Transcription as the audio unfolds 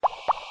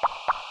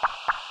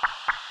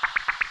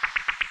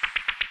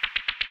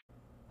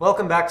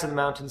Welcome back to the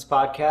Mountains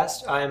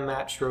Podcast. I am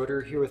Matt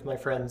Schroeder here with my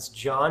friends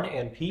John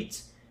and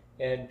Pete.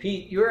 And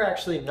Pete, you're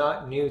actually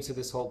not new to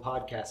this whole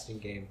podcasting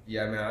game.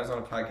 Yeah, man, I was on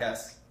a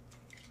podcast.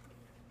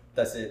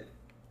 That's it.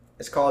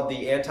 It's called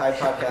the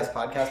Anti-Podcast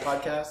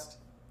Podcast.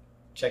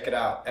 Check it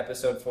out.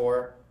 Episode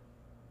 4.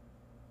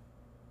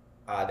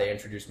 They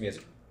introduced me as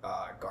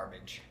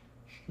garbage.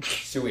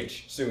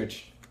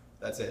 Sewage.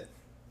 That's it.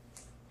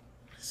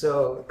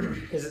 So,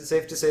 is it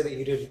safe to say that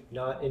you did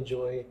not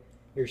enjoy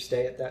your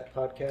stay at that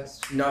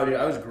podcast? No, dude,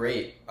 I was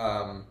great.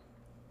 I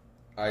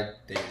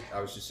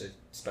was just a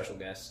special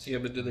guest. Yeah,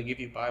 but did they give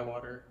you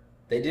Bywater?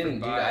 They didn't,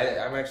 dude.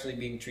 I'm actually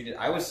being treated.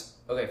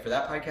 For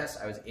that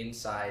podcast, I was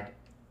inside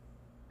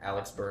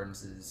Alex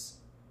Burns'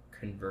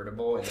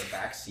 convertible in the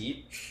back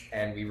seat,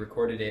 and we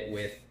recorded it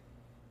with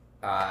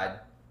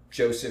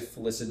Joseph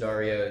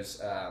Felicidario's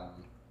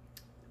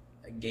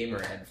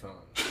gamer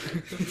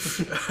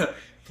headphones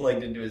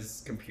plugged into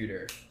his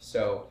computer.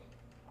 So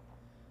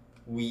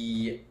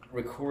we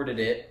recorded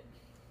it,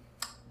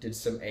 did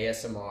some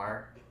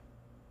ASMR,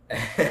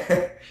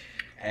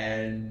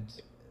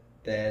 and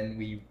then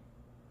we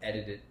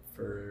edited it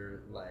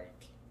for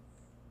like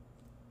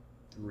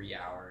 3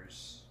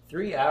 hours.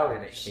 3 hours?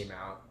 And it came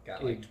out,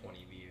 got like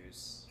 20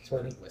 views,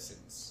 20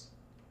 listens.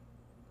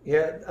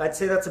 Yeah, I'd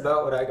say that's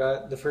about what I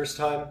got the first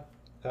time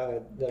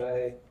I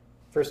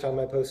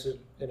posted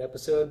an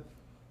episode.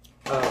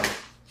 I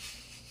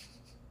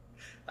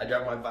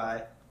dropped my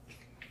bye.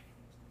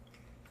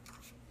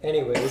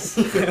 Anyways,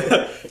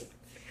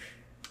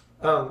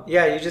 yeah,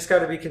 you just got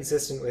to be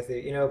consistent with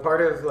it. You know,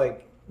 part of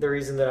like the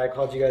reason that I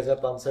called you guys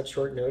up on such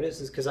short notice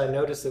is because I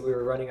noticed that we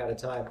were running out of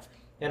time,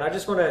 and I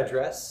just want to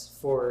address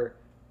for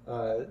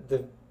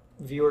the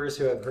viewers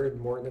who have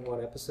heard more than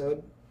one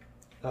episode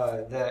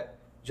that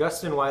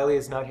Justin Wiley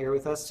is not here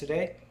with us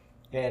today,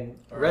 and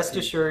rest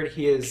assured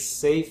he is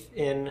safe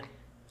in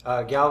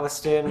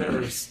Galveston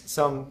or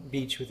some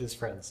beach with his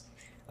friends.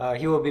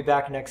 He will be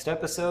back next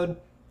episode.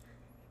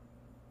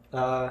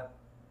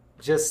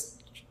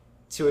 Just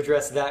to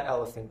address that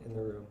elephant in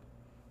the room.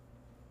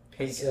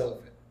 Pink So-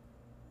 elephant.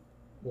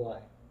 Why?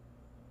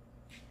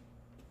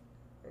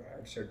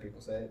 I'm sure people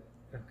say it.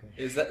 Okay.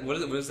 Is that what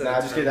is that? Nah,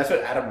 just kidding. That's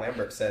what Adam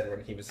Lambert said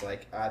when he was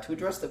like, to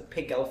address the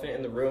pink elephant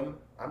in the room,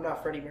 I'm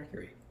not Freddie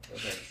Mercury. I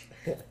was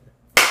like,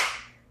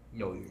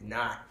 no, you're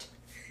not.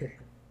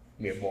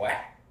 Me boy.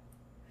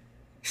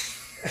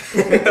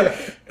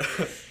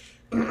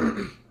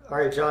 All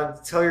right, John,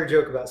 tell your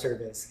joke about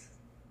surveys.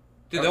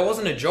 Dude, that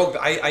wasn't a joke.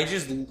 I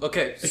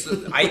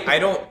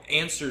don't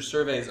answer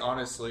surveys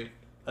honestly.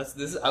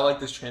 I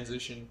like this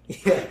transition.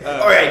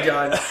 All right,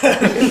 John.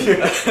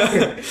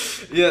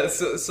 Yeah,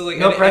 so like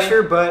No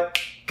pressure, but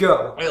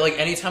go. Like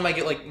anytime I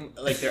get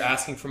like they're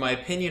asking for my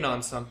opinion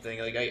on something,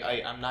 like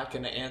I'm not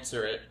gonna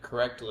answer it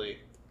correctly.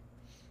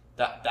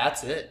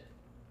 That's it.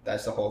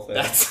 That's the whole thing.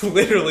 That's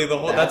literally the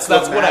whole. That's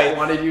what what I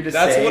wanted you to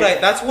that's say.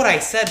 That's what I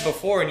said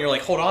before, and you're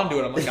like, hold on to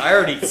it. I'm like, I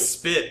already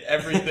spit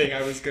everything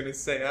I was gonna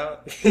say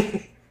out.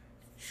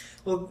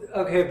 Well,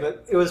 okay,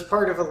 but it was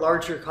part of a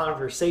larger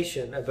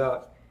conversation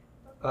about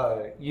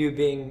you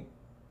being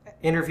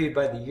interviewed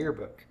by the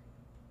yearbook,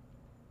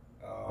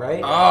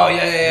 right? Oh yeah.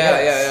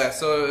 Yes.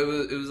 So it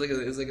was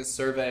like a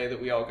survey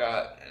that we all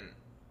got, and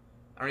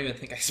I don't even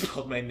think I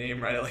spelled my name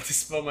right. I like to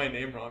spell my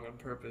name wrong on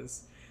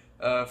purpose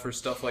for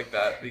stuff like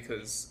that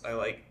because I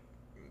like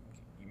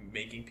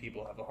making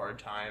people have a hard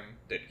time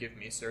that give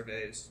me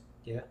surveys.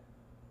 Yeah.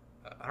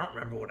 I don't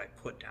remember what I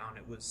put down.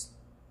 It was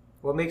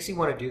What makes you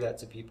want to do that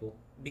to people?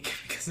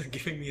 because they're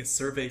giving me a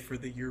survey for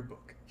the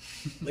yearbook.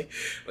 like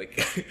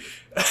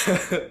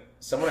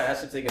Someone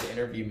asked if they could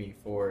interview me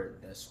for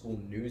the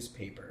school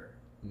newspaper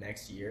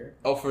next year.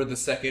 Oh, for the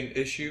second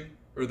issue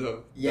or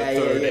the Yeah.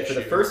 third For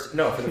the issue? first,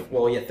 no, for the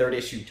third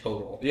issue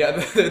total. Yeah,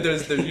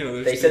 there's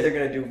They said they're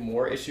gonna do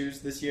more issues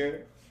this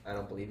year. I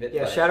don't believe it.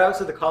 Yeah, but shout out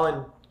to the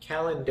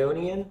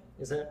Caledonian.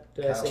 Is that?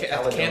 Did I say?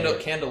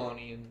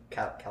 Candalonian.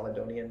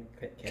 Caledonian.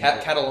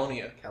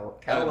 Catalonia.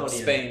 Catalonian.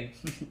 Spain.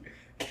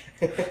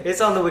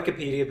 It's on the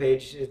Wikipedia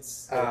page.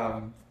 It's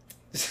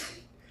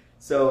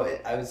So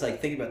I was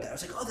like thinking about that. I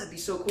was like, oh, that'd be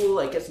so cool.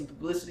 Like, get some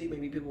publicity.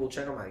 Maybe people will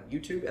check out my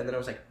YouTube. And then I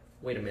was like,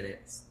 wait a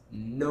minute.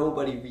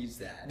 Nobody reads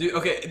that. Dude,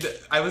 okay,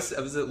 I was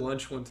at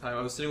lunch one time.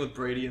 I was sitting with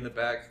Brady in the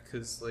back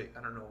because, like,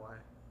 I don't know why.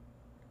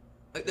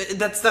 Like,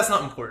 that's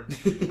not important.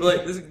 But,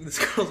 like, this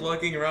girl's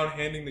walking around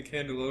handing the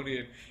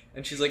Candalonian,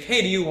 and she's like,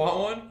 "Hey, do you want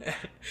one?" And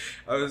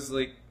I was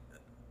like,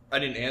 I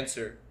didn't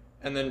answer,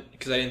 and then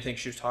because I didn't think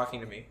she was talking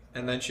to me,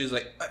 and then she was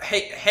like,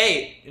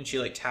 "Hey," and she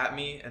like tapped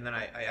me, and then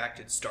I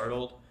acted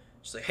startled.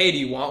 She's like, "Hey, do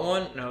you want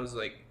one?" And I was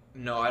like,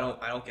 "No, I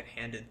don't get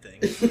handed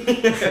things."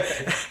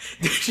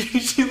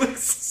 she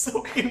looks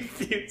so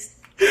confused.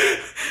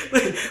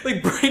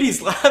 Like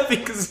Brady's laughing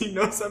because he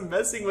knows I'm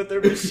messing with her,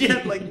 but she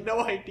had like no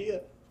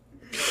idea.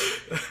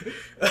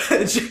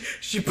 And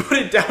she put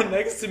it down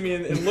next to me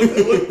and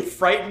looked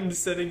frightened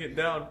setting it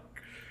down.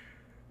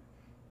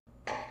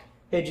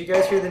 Hey, did you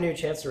guys hear the new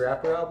Chance the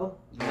Rapper album?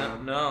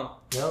 No.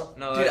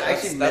 Dude, I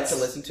actually meant to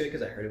listen to it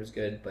because I heard it was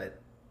good,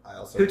 but I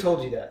also... Who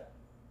told you that?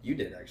 You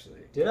did,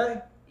 actually. Did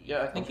I?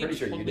 Yeah, I think I'm pretty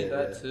sure told you me did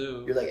that yeah.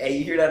 too. You're like, hey,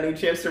 you hear that new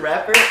Chance the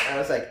Rapper? And I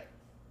was like,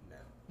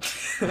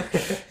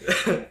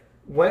 no.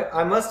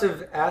 I must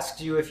have asked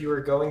you if you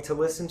were going to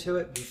listen to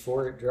it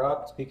before it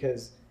dropped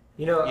because,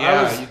 you know,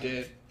 Yeah, you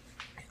did.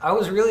 I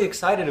was really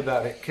excited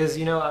about it because,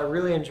 you know, I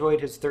really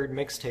enjoyed his third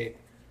mixtape.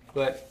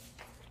 But,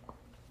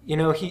 you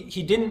know,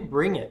 he didn't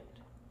bring it.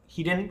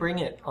 He didn't bring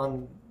it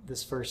on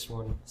this first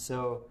one.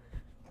 So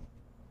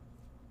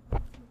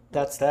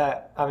that's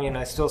that. I mean,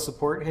 I still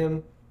support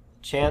him.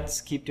 Chance,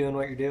 keep doing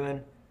what you're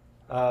doing.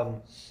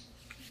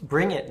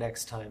 Bring it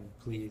next time,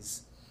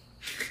 please.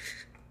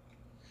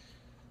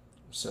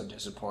 I'm so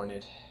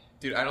disappointed.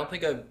 Dude, I don't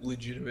think I've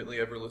legitimately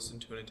ever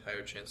listened to an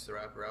entire Chance the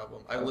Rapper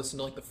album. I listened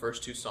to like the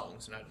first 2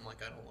 songs and I don't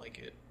like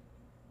it.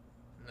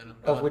 And then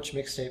I'm Of done. which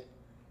mixtape?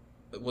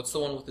 What's the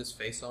one with his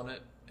face on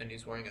it and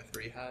he's wearing a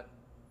 3 hat?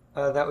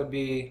 That would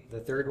be the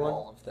third one.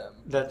 All of them.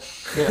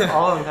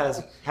 All of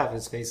them have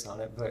his face on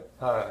it,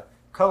 but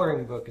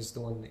Coloring Book is the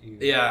one that you.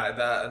 Yeah,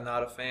 that I'm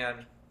not a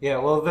fan. Yeah,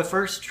 well, the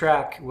first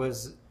track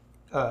was,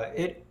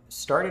 it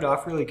started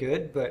off really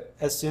good, but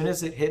as soon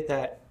as it hit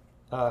that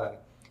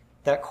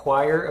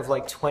choir of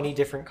like 20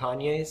 different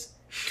Kanyes,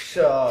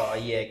 Oh,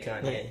 yeah,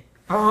 Kanye. like,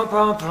 pom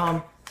pom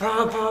pom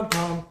pom pom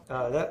pom,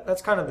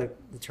 that's kind of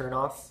the turn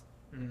off.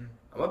 Mm.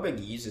 I'm a big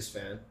Yeezus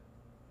fan.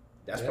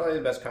 That's Yeah. probably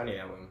the best Kanye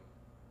album.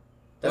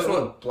 That's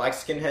What- one Black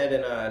Skinhead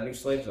and New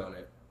Slaves on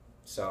it.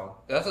 So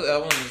That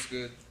one was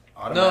good.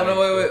 automatic.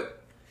 No, wait.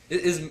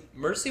 Is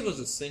Mercy was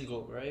a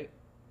single, right?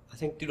 I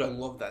think. Dude, I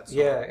love that song.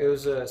 Yeah, it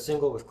was a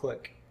single with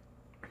Click,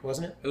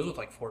 wasn't it? It was with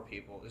like 4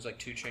 people. There's like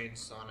 2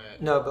 Chainz on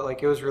it. No, but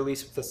like it was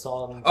released with the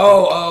song.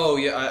 Oh,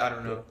 yeah. I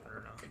don't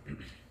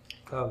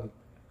know.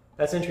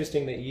 That's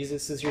interesting that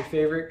Yeezus is your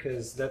favorite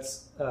because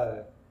that's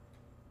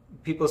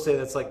people say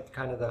that's like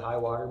kind of the high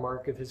water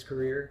mark of his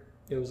career.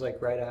 It was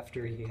like right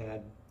after he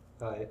had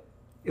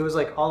it was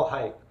like all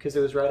hype because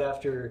it was right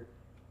after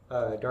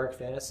Dark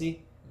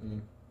Fantasy.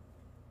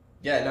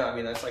 Yeah, no, I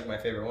mean that's like my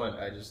favorite one.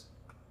 I just,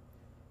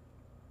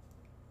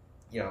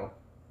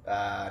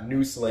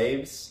 New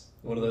Slaves.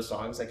 One of those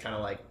songs that kind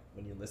of like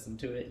when you listen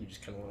to it, you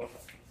just kind of want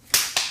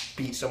to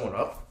beat someone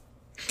up.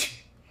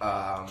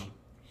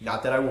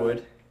 Not that I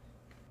would.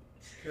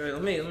 Alright,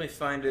 let me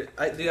find it.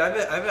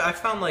 I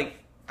found like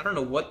I don't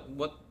know what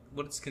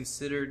it's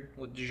considered,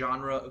 what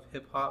genre of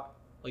hip hop,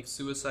 like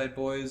Suicide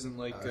Boys and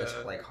like That's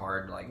like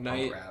hard like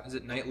Night. punk rap. Is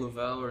it Night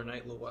Lavelle or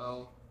Night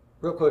Lowell?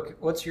 Real quick,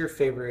 what's your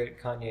favorite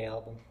Kanye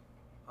album?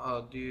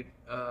 Oh, dude.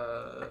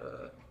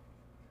 I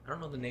don't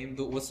know the name.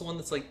 What's the one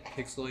that's like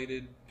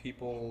pixelated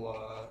people?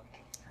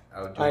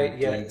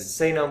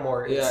 Say No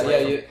More. Yeah, It's yeah,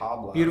 like yeah.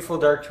 Pablo. Beautiful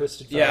Dark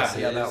Twisted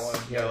Fantasy. Yeah, that one.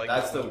 Yeah, like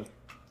That's that the one.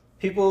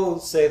 People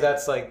say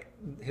that's like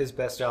his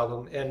best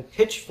album, and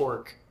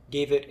Pitchfork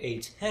gave it a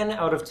 10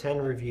 out of 10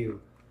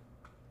 review.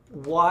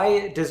 Why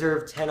it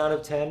deserved 10 out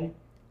of 10,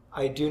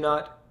 I do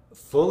not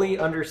fully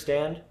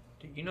understand.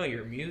 Dude, you know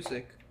your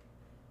music.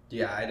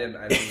 Yeah, I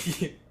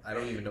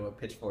don't even know what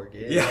Pitchfork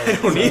is. Yeah, I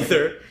don't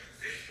either.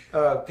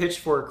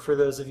 Pitchfork, for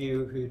those of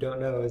you who don't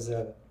know, it's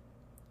a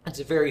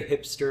very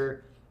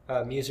hipster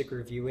music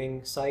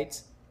reviewing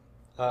site.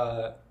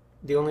 The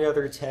only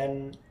other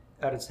 10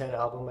 out of 10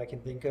 album I can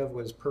think of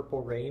was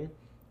Purple Rain,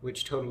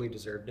 which totally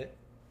deserved it.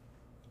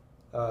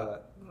 I'm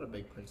not a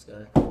big Prince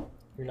guy.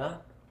 You're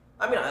not?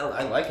 I mean,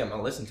 I like him. I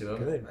listen to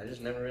him. Good. I just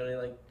never really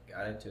like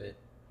got into it.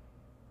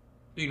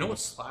 Dude, you know what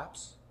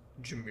slaps?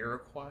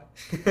 Jamiroquai.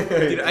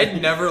 Dude,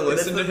 I'd never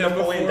listened to him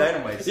Napoleon before.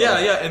 Dynamite song.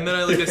 Yeah, and then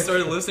I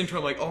started listening to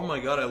him. Like, oh my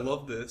god, I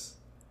love this.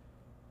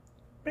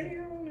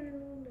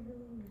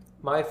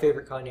 My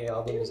favorite Kanye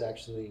album is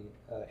actually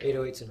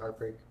 808s and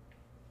Heartbreak.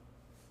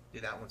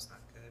 Dude, that one's not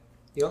good.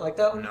 You don't like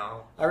that one?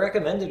 No. I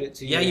recommended it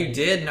to you. Yeah, you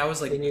did, and I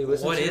was like, Then you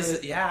listened what to is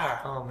it? it? Yeah.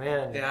 Oh,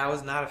 man. Yeah, I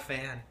was not a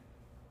fan.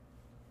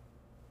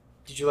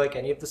 Did you like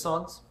any of the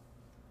songs?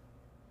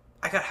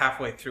 I got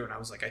halfway through and I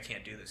was like, I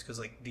can't do this because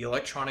like the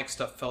electronic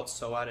stuff felt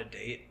so out of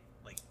date,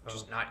 like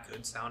just not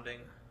good sounding.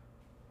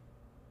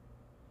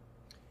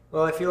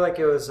 Well, I feel like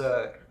it was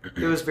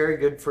very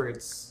good for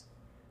its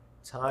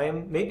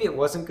time. Maybe it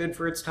wasn't good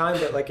for its time,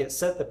 but like it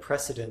set the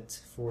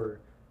precedent for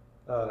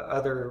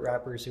other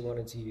rappers who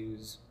wanted to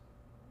use,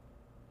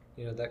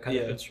 that kind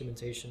of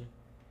instrumentation.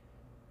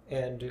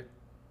 And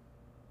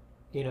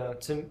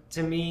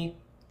to me,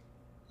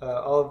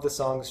 all of the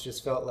songs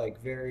just felt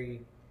like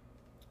very.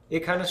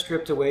 It kind of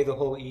stripped away the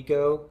whole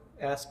ego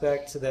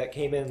aspect that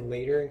came in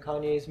later in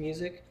Kanye's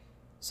music.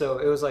 So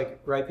it was like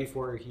right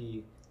before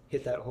he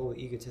hit that whole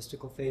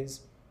egotistical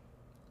phase.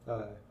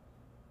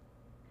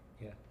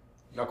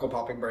 Knuckle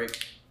popping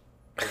break.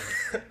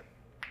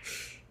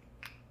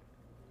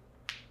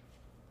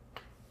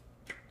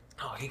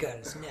 Oh, he got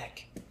his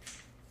neck.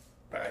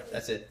 Alright,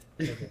 that's it.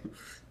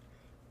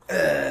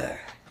 Okay.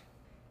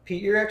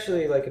 Pete, you're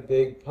actually like a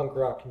big punk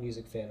rock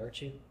music fan,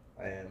 aren't you?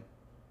 I am.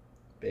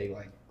 Big,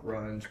 like,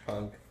 grunge,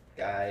 punk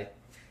guy.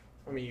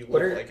 I mean, you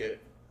What look are- like it.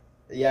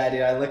 Yeah,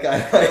 dude, I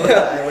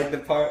like the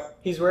part.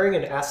 He's wearing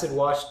an acid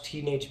wash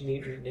Teenage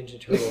Mutant Ninja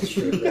Turtles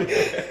shirt right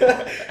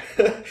now.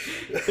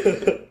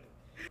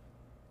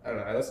 I don't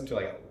know, I listen to,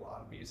 like, a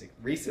lot of music. music.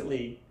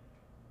 Recently,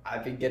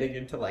 I've been getting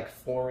into like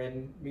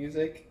foreign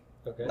music.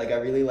 Okay. Like I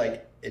really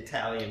like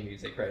Italian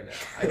music right now.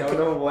 I don't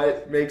know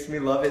what makes me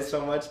love it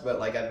so much, but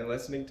like I've been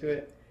listening to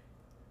it.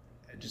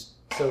 I just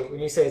So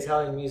when you say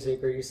Italian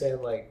music, are you saying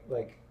like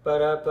ba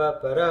da ba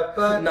ba da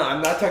ba? no,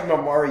 I'm not talking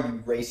about Mario,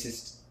 you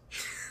racist.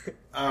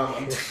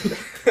 I'm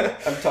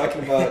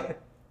talking about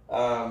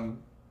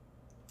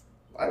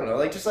I don't know,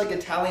 like just like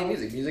Italian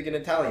music in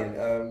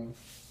Italian.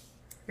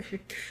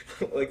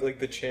 like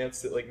the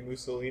chants that like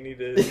Mussolini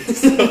did and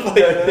stuff like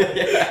that.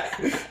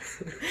 Yeah.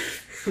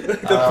 The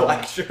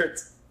black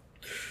shirts.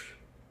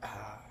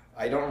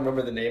 I don't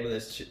remember the name of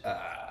this. I'm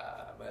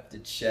gonna have to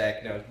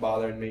check. Now it's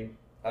bothering me.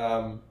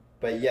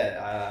 But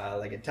yeah,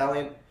 like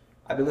Italian.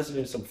 I've been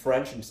listening to some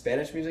French and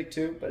Spanish music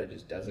too, but it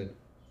just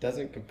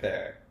doesn't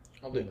compare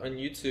On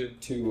YouTube.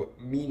 to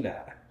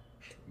Mina.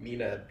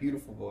 Mina,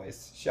 beautiful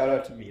voice. Shout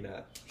out to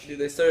Mina. Dude,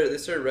 they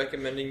started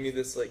recommending me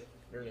this like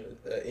I don't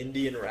know,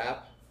 Indian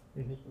rap.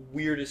 Mhm.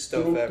 Weirdest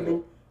stuff ever.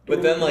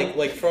 But then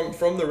like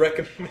from the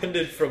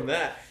recommended from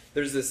that,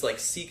 there's this like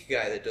Sikh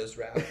guy that does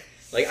rap.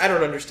 Like I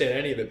don't understand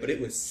any of it, but it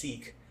was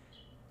Sikh.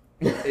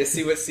 You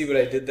see what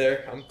I did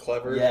there? I'm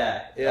clever.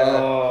 Yeah. Yeah.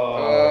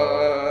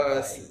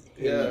 Oh.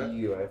 Yeah.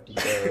 You have to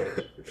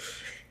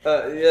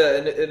go. Yeah,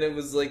 and it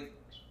was like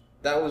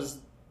that was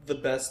the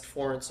best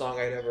foreign song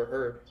I'd ever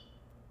heard.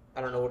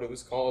 I don't know what it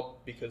was called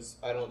because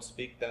I don't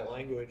speak that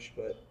language,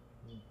 but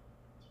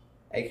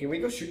Hey, can we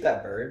go shoot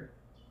that bird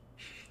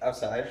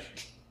outside?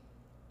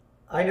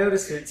 I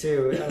noticed it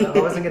too. I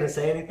wasn't gonna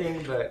say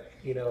anything, but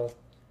you know,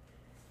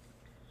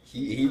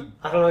 He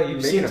I don't know. You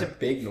making seem a to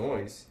big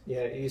noise.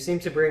 you seem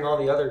to bring all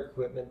the other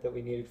equipment that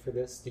we needed for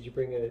this. Did you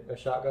bring a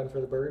shotgun for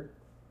the bird?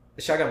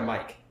 The shotgun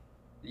mic.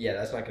 Yeah,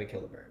 that's not gonna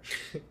kill the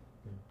bird.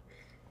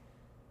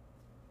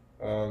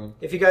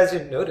 If you guys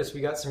didn't notice,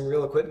 we got some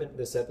real equipment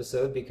this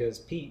episode because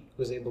Pete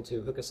was able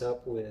to hook us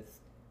up with.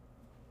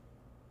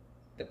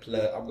 The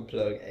plug. I'm the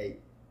plug. Hey,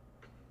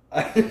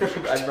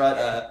 I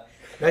brought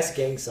Nice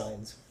gang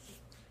signs.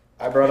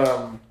 I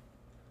brought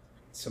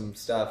some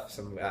stuff,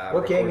 some What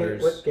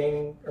recorders.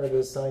 gang are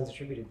those signs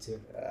attributed to?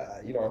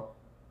 You know,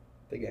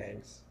 the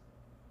gangs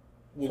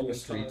from the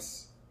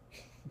streets.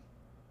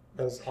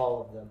 Those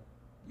all of them.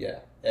 Yeah,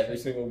 every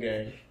single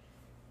gang.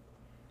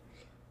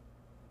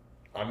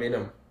 I'm in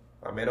them.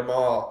 I'm in them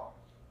all.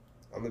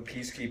 I'm the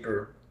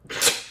peacekeeper.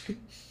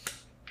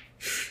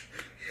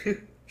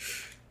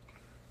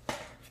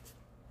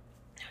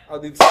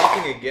 oh, dude,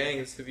 speaking of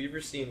gangs, have you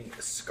ever seen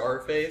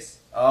Scarface?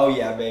 Oh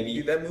yeah, baby.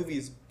 Dude, that movie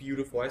is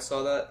beautiful. I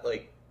saw that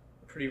like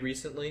pretty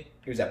recently.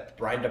 He was at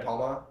Brian De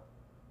Palma.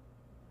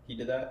 He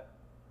did that.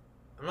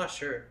 I'm not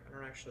sure. I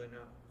don't actually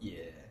know.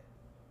 Yeah.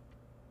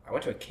 I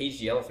went to a Cage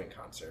the Elephant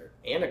concert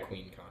and a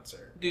Queen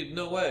concert. Dude,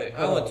 no way.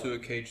 I went to a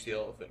Cage the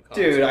Elephant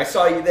concert. Dude, I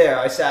saw you there.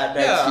 I sat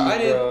next to you, I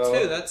did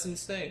bro. too. That's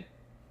insane.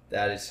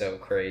 That is so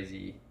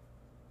crazy.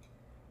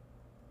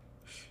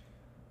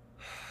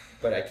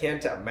 But I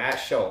can't tell. Matt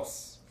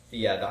Schultz,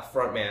 the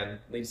front man,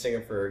 lead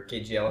singer for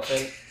Cage the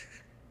Elephant,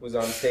 was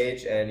on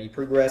stage and he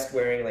progressed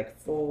wearing like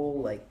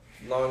full like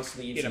long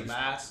sleeves. Get a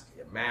mask.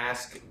 A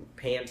mask,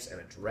 pants,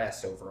 and a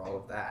dress over all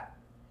of that.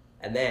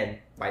 And then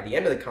by the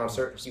end of the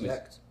concert, he was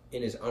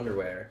in his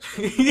underwear,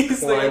 He's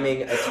climbing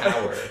like, a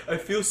tower. I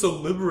feel so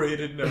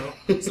liberated now.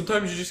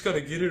 Sometimes you just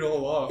gotta get it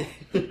all off.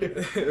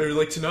 Or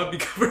like to not be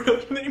covered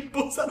up, and then he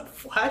pulls out a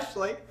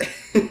flashlight.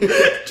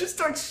 Just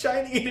starts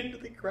shining it into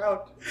the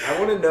crowd. I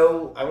want to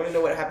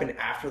know what happened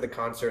after the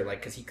concert, like,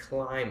 because he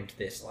climbed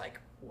this, like,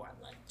 what,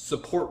 like,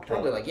 Support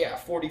probably, like,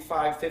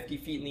 45, 50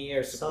 feet in the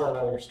air, Saw support it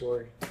on your pole.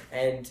 story.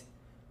 And,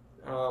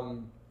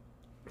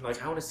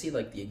 like, I want to see,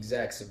 like, the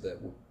execs of the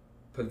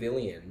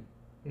pavilion,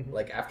 Mhm.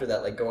 like, after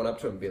that, like, going up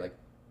to him and be like,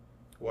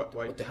 What?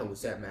 what the hell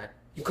was that, Matt?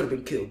 You could have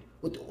been killed.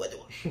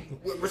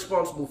 We're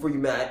responsible for you,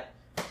 Matt.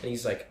 And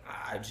he's like,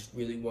 I just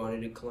really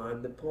wanted to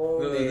climb the pole,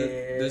 No, man.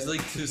 there's like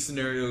two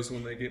scenarios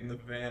when they get in the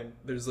van.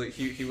 There's like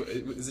he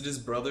is it his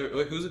brother?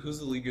 Wait, who's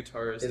the lead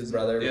guitarist? His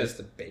brother Yeah. was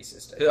the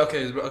bassist. I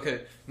think.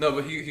 Okay. No,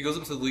 but he goes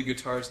up to the lead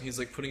guitarist and he's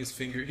like putting his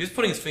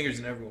fingers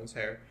in everyone's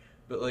hair.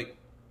 But like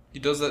he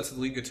does that to the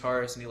lead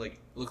guitarist and he like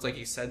looked like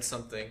he said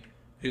something.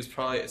 He was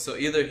probably so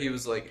either he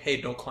was like, "Hey,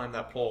 don't climb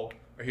that pole,"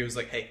 or he was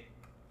like, "Hey,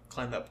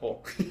 climb that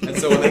pole." And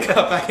so when they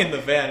got back in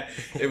the van,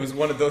 it was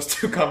one of those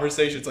two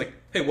conversations like,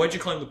 "Hey, why'd you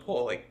climb the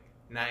pole?" Like,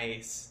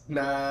 nice.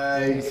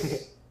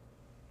 Nice.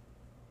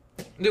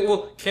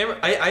 Well, Cameron,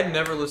 I'd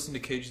never listened to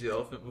Cage the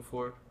Elephant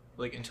before,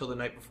 like until the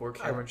night before.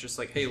 Cameron's just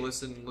like, "Hey,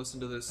 listen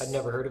to this." I'd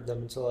never heard of them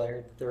until I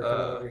heard that they were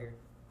coming over here.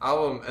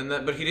 album, and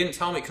then but he didn't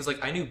tell me because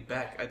like I knew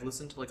Beck. I'd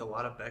listened to like a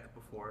lot of Beck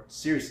before.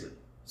 Seriously.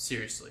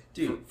 Seriously,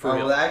 Dude, for real.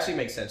 well, that actually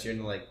makes sense. You're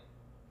into, like,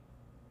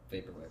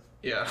 vaporwave.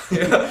 Yeah,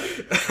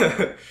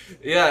 yeah,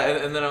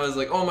 yeah. And then I was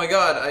like, oh my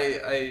god,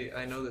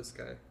 I know this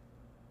guy.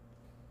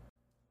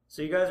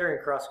 So you guys are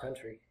in cross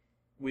country.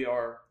 We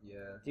are. Yeah.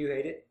 Do you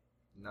hate it?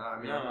 Nah, I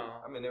mean, No.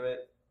 I'm into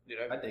it. Dude,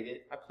 I dig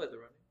it. I played the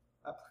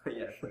running.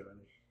 Yeah, I play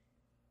running.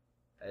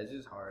 It's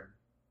just hard.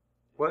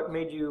 What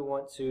made you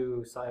want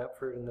to sign up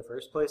for it in the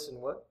first place,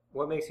 and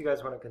what makes you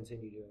guys want to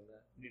continue doing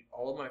that? dude,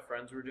 all of my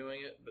friends were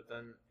doing it, but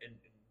then in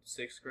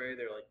 6th grade,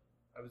 they were like,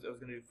 I was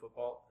gonna do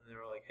football, and they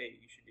were like, hey,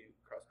 you should do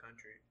cross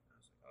country. And I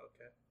was like, oh,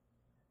 okay.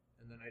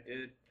 And then I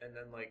did, and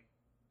then like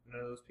none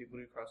of those people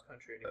do cross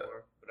country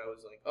anymore. But I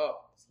was like,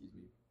 oh, Excuse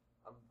me.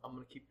 I'm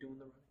gonna keep doing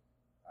the running.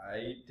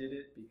 I did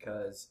it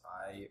because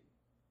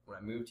when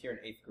I moved here in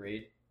 8th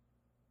grade,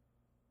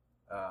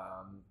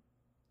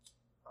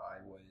 I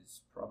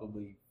was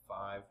probably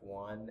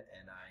 5'1",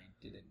 and I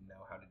didn't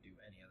know how to do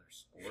any other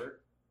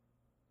sport.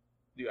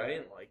 Dude, I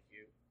didn't like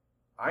you.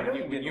 I know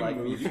When you didn't you like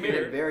me. moved You made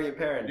here- it very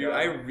apparent. Dude, dog.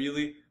 I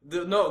really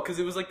no, because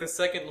it was like the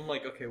second. I'm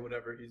like, okay,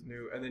 whatever, he's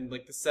new. And then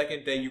like the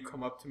second day, you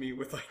come up to me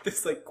with like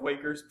this like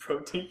Quaker's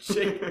protein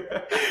shake.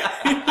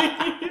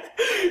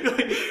 You're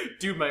like,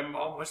 dude, my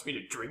mom wants me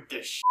to drink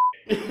this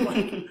shit. I'm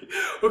like,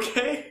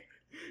 okay.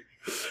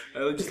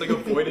 I just like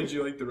avoided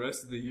you like the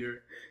rest of the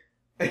year.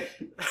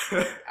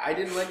 I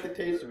didn't like the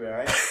taste of it,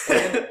 alright?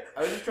 And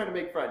I was just trying to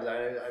make friends.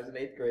 I was in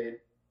 8th grade,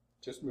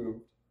 just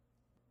moved.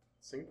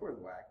 Singapore's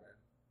whack, man.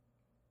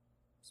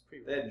 It's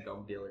pretty. They had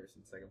gum dealers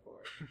in Singapore.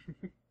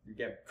 You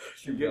get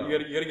You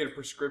gotta get a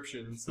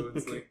prescription, so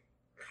it's like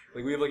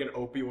we have like an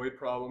opioid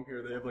problem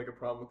here. They have like a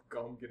problem with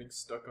gum getting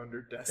stuck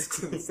under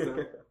desks and stuff.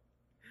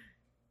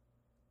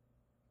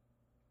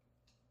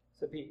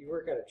 So Pete, you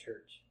work at a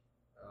church.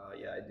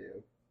 Yeah, I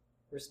do.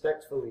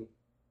 Respectfully,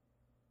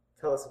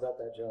 tell us about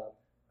that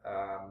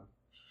job.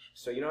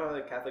 So you know how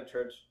the Catholic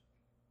Church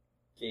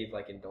gave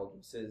like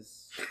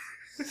indulgences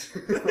a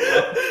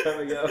long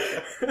time ago?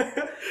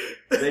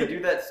 They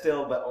do that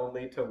still, but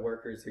only to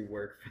workers who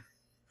work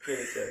for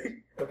the church.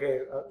 Okay,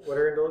 what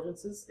are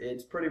indulgences?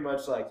 It's pretty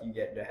much like you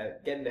get into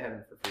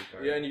heaven for free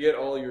card. Yeah, and you get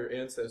all your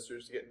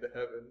ancestors to get into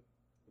heaven.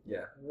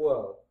 Yeah.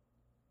 Whoa.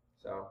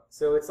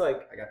 So it's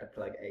like I got to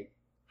plug 8.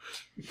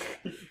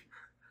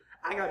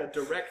 I got a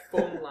direct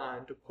phone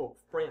line to Pope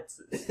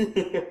Francis.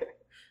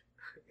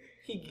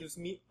 He gives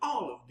me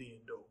all of the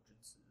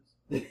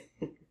indulgences.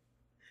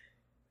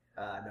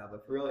 No,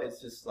 but for real,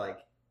 it's just like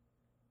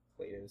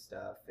cleaning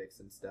stuff,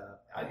 fixing stuff.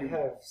 I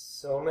have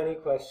so many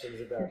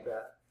questions about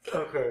that.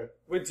 Okay.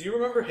 Wait, do you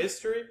remember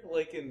history?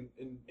 Like in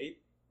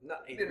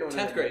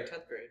 10th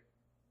grade.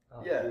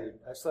 Oh, Yeah. dude,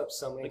 I've slept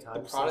so many Like the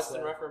times. Protestant since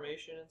then.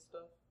 Reformation and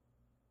stuff?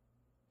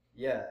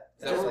 Yeah.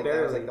 Just That was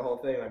barely. like the whole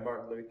thing, like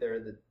Martin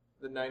Luther,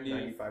 The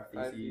 95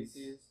 95 Theses.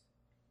 Theses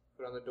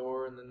put on the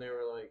door, and then they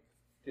were like...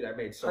 Dude, I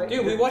made so Dude,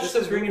 many. Dude, we watched this the-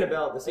 is ringing a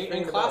bell. This is In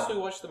ringing a class, bell.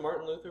 we watched the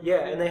Martin Luther movie.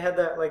 Yeah, and they had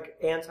that like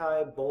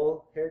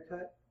anti-bowl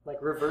haircut, like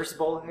reverse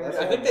bowl haircut.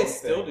 I think they That's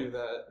still thing. do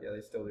that. Yeah,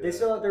 they still do They that.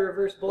 still have the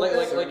reverse bowl Like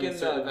haircut? like in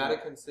certain-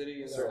 Vatican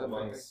City and stuff certain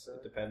like months. that.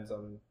 It depends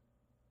on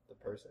the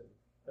person.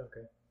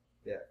 Okay.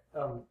 Yeah.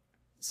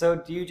 So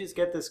do you just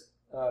get this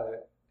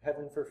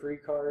heaven for free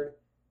card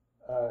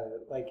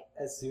like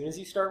as soon as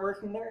you start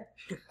working there?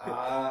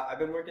 I've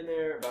been working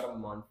there about a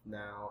month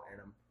now,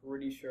 and I'm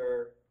pretty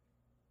sure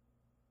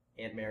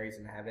Aunt Mary's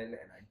in heaven,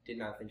 and I did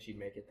not think she'd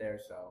make it there,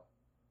 so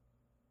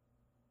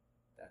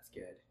that's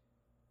good.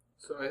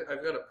 So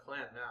I've got a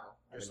plan now.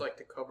 Just I- like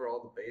to cover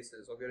all the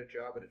bases. I'll get a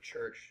job at a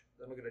church.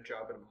 Then I'll get a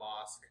job at a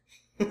mosque.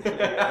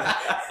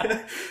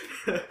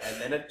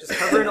 And then it Just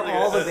covering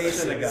all the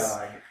bases.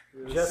 Synagogue.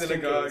 Just in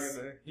synagogue. case.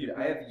 And Dude,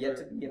 I have yet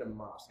to be in a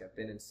mosque. I've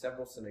been in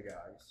several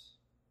synagogues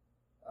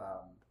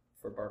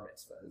for bar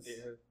mitzvahs. Yeah.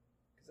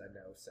 Because I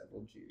know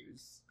several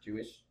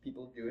Jewish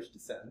people of Jewish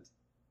descent.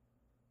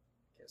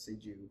 Can't say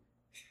Jew.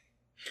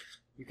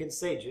 You can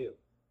say Jew.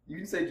 You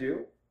can say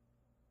Jew.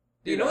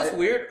 Do you know what's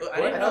weird? I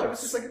I didn't thought know. it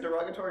was just like a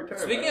derogatory term.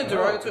 Speaking I of don't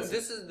know. derogatory,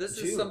 this is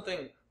Jew.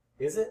 something.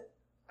 Is it?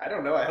 I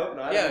don't know. I hope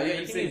not. Yeah, I yeah,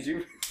 can you say can use-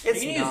 Jew.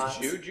 It's you can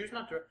not. use Jew. Jew's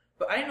not derogatory.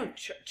 But I didn't know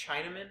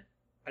Chinaman.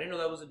 I didn't know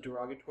that was a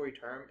derogatory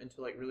term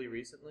until like really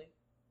recently.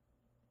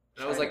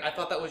 And I was like, I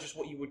thought that was just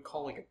what you would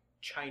call like a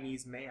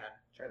Chinese man.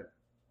 China.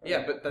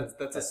 Yeah, but that's a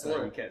That's not-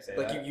 slur. You can't say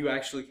Like that. you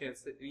actually can't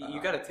say.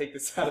 You got to take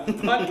this out of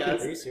the Are you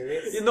podcast.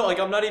 serious? No, like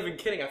I'm not even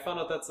kidding. I found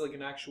out that's like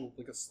an actual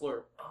like a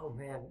slur. Oh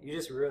man, you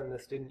just ruined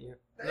this, didn't you?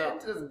 No.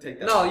 It doesn't take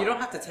that. No, you don't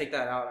have to take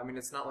that out. I mean,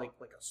 it's not like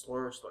a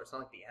slur. It's not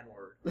like the N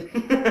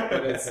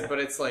word. But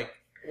it's like,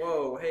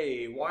 whoa,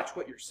 hey, watch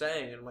what you're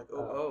saying. And I'm like,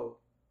 oh.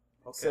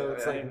 Okay, So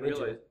it's I like didn't midget.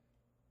 realize.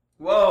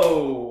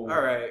 Whoa.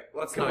 All right,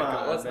 let's Come not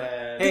on, go. Let's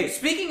man. Not. Hey,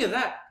 speaking of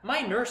that,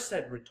 my nurse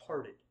said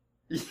retarded.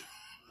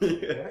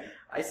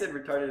 I said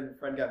retarded, and a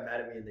friend got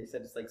mad at me, and they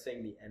said it's like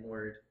saying the N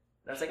word.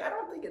 And I was like, I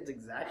don't think it's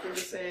exactly the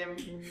same.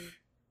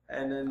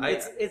 And then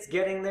It's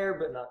getting there,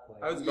 but not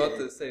quite. I was about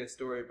to say a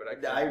story, but I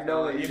can't. I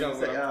know you you know can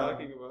what say, I'm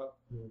talking about.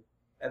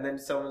 and then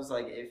someone's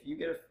like,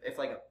 if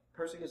like a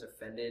person gets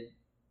offended,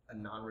 a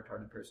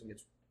non-retarded person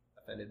gets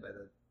offended by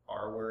the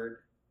R word,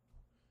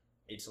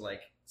 it's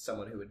like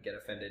someone who would get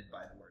offended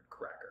by the word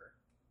cracker.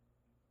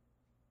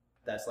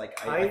 That's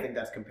like I think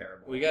that's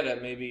comparable. We gotta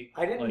maybe.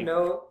 I didn't like-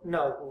 know.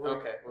 No.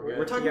 Okay, we're good.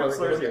 We're talking Yeah, about we're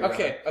slurs good.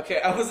 here.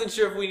 Okay. I wasn't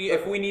sure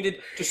if we needed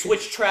to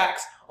switch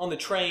tracks on the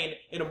train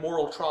in a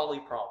moral trolley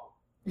problem.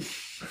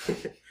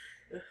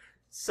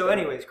 So,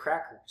 anyways,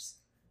 crackers.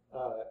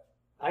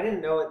 I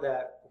didn't know what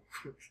that.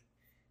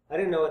 I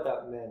didn't know what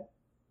that meant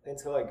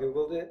until I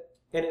googled it,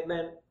 and it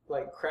meant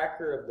like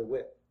cracker of the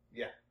whip.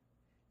 Yeah.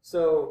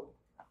 So,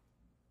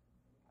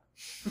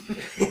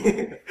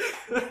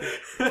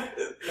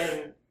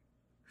 and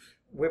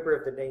whipper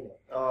of the nay-nay.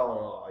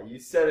 Oh, you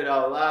said it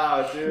out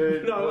loud,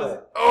 dude. No, it was-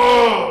 What?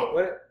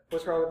 Oh!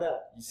 What's wrong with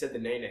that? You said the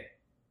nay-nay.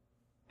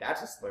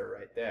 That's a slur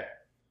right there.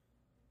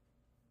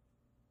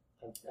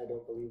 I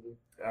don't believe you.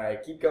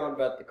 Alright, keep going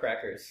about the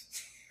crackers.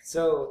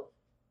 So,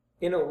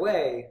 in a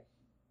way,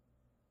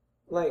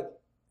 like,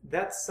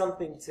 that's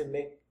something to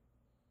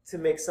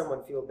make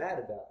someone feel bad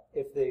about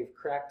if they've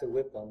cracked a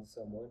whip on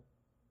someone.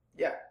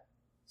 Yeah.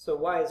 So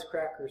why is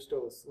cracker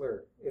still a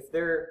slur? If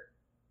they're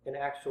an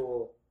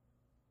actual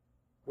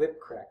whip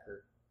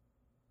cracker,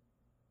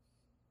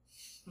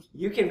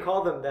 you can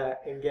call them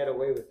that and get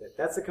away with it.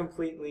 That's a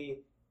completely...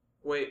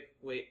 Wait,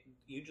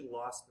 you just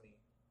lost me.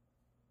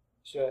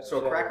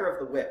 So a cracker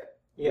of the whip.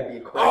 Yeah. Would be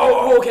a cracker.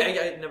 Oh, okay.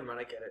 Yeah, never mind.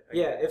 I get it.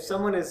 Yeah, if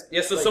someone is...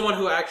 Yeah, so like, someone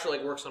who actually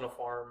like works on a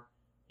farm,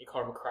 you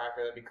call them a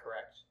cracker. That'd be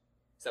correct.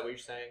 Is that what you're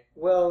saying?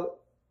 Well,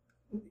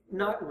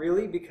 not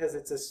really, because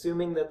it's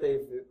assuming that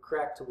they've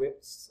cracked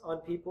whips on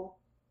people.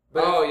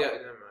 But Oh yeah,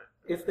 never mind.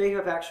 if they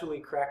have actually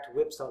cracked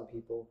whips on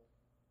people,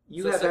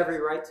 you So have some- every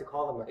right to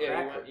call them a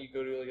Yeah, cracker. you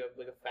go to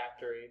like a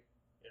factory,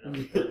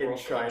 In third world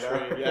China.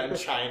 country. Yeah, in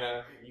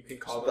China, you can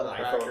call them The a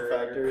iPhone cracker.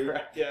 factory.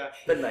 Yeah.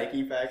 The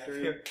Nike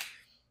factory.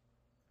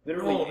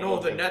 Literally No,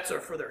 the anything. nets are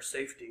for their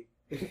safety.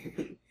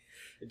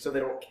 And so they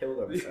don't kill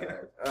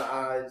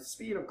themselves.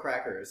 Speaking of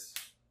crackers,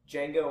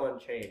 Django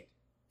Unchained.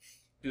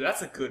 Dude,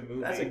 that's a good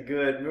movie. That's a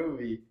good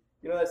movie.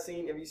 You know that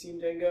scene? Have you seen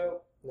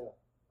Django? No.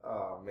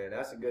 Oh man,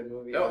 that's a good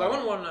movie. That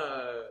one won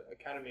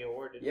Academy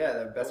Award, didn't Yeah,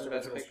 the best Won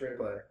original Picture.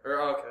 screenplay.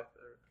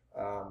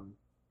 Okay.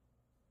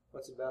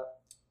 What's it about?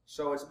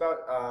 So it's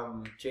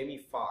about Jamie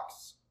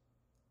Foxx.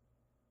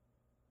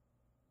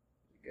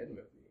 Good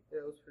movie. Yeah,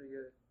 it was pretty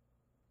good.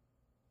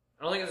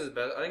 I don't think it's his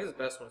best. I think his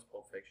best one is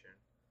Pulp Fiction.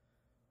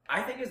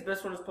 I think his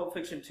best one is Pulp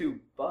Fiction too,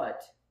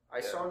 but I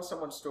Yeah. saw in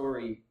someone's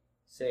story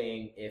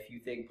saying if you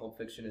think Pulp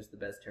Fiction is the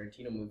best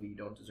Tarantino movie, you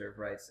don't deserve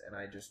rights. And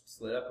I just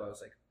slid up. I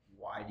was like,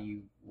 why do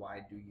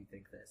you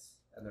think this?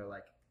 And they're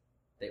like,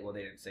 they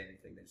didn't say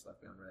anything. They just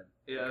left me on red.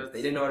 Yeah, Because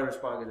they didn't know how to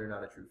respond because they're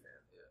not a true fan.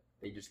 Yeah.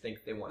 They just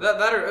think they want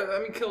That or I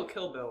mean, Kill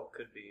Bill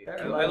could be.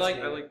 That I reminds like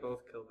me. I like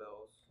both Kill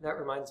Bills. That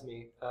reminds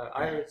me.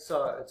 I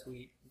saw a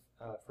tweet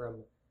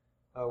from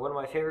one of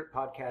my favorite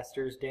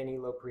podcasters, Danny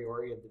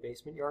Lopriori of the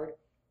Basement Yard,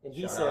 and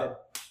he Shout said,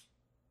 out.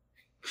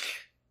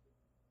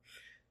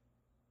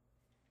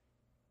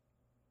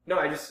 No,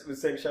 I just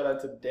was saying shout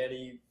out to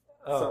Danny,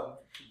 some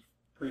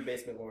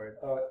pre-basement lord.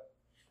 "Oh,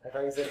 I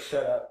thought you said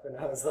shut up," and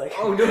I was like,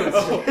 Oh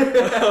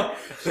no!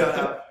 Shout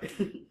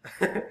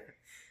out.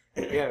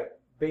 yeah,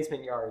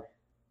 Basement Yard.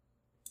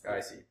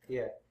 I see.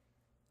 Yeah.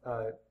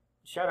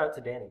 Shout out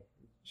to Danny.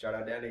 Shout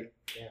out Danny.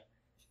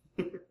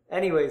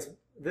 Anyways,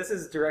 this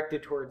is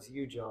directed towards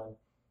you, John.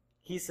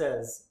 He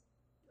says,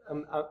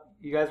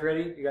 you guys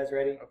ready? You guys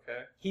ready?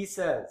 Okay. He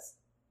says,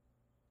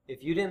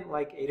 if you didn't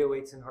like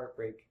 808s and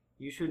Heartbreak,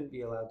 you shouldn't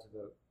be allowed to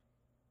vote.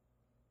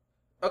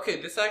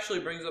 Okay, this actually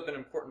brings up an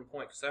important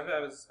point because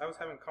I was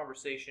having a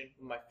conversation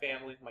with my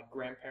family, my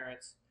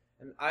grandparents,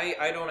 and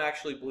I don't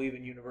actually believe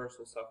in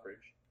universal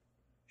suffrage.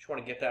 Just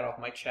want to get that off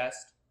my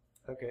chest.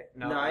 Okay.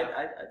 No,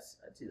 I'd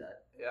see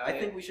that. Yeah, I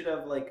think we should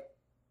have like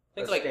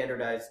a like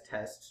standardized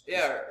test.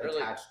 Yeah, or, like-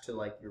 attached to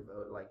like your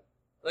vote. Like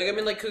I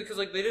mean because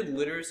like they did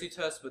literacy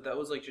tests, but that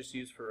was like just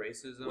used for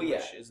racism, Well, yeah.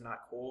 which is not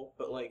cool.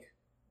 But like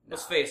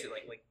let's Nah. face it,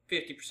 like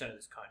 50% of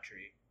this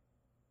country,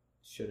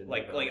 shouldn't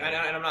like and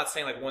I'm not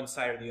saying like one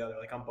side or the other,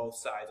 like on both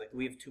sides. Like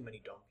we have too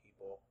many dumb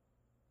people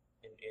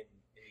in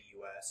the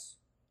U.S.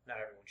 Not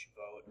everyone should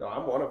vote. No,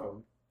 I'm one of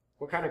them.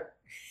 What kind of...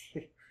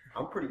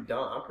 I'm pretty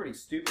dumb. I'm pretty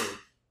stupid.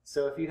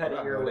 So if you had I'm it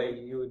not your way,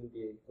 voting. you wouldn't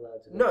be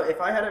allowed to vote? No, if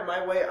I had it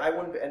my way, I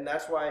wouldn't. And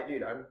that's why,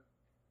 dude, I'm,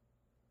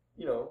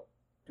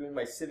 doing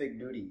my civic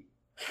duty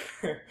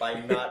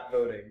by not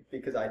voting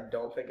because I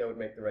don't think I would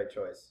make the right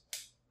choice.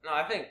 No,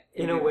 I think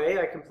In a way,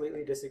 I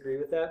completely disagree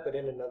with that, but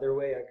in another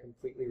way, I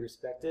completely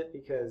respect it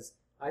because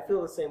I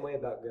feel the same way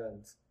about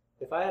guns.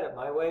 If I had it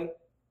my way,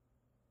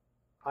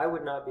 I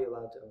would not be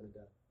allowed to own a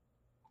gun.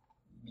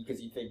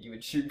 Because you think you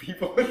would shoot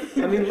people.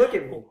 I mean, look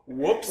at me.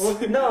 Whoops. Well,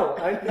 no,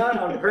 not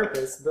on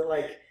purpose, but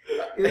like,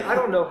 I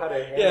don't know how to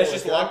handle Yeah, it's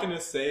just a gun. locked in a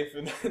safe,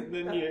 and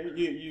then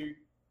you.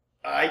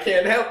 I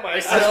can't help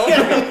myself.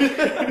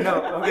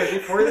 No, okay,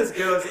 before this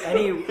goes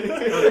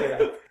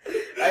okay.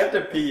 I have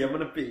to pee. I'm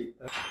gonna pee.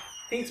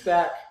 Pete's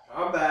back.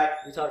 I'm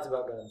back. We talked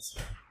about guns.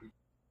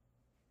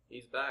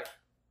 He's back.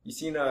 You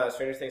seen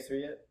Stranger Things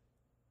 3 yet?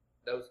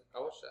 I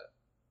watched that.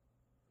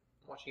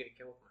 I'm watching Get a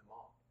Kill with my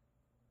mom.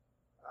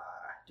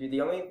 Dude,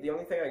 the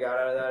only thing I got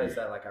out of that is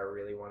that like I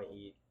really want to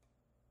eat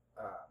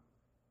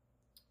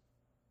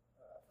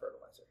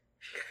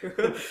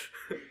fertilizer.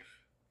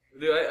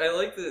 Dude, I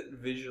liked it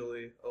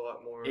visually a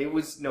lot more. It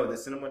was the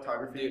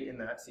cinematography Dude. in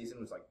that season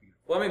was like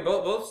beautiful. Well, I mean,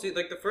 both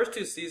like the first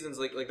two seasons,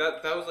 like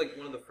that was like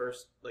one of the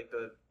first,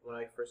 when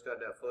I first got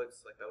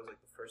Netflix, like that was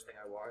like the first thing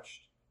I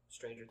watched,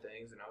 Stranger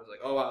Things, and I was like,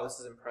 oh wow, this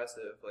is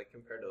impressive, like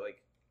compared to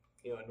like,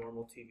 a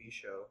normal TV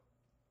show.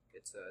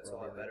 It's a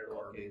lot better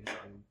looking.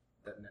 On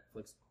that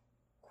Netflix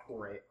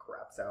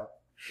craps out.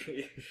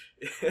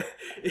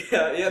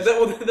 yeah.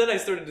 Then I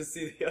started to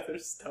see the other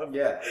stuff.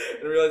 Yeah.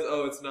 And realized,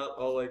 oh, it's not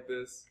all like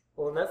this.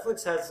 Well,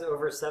 Netflix has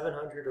over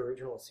 700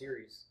 original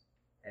series.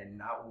 And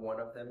not one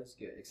of them is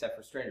good, except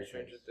for Stranger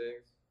Stranger Things.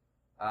 Things.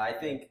 I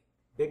think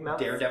Big Mouth.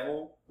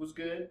 Daredevil was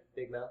good.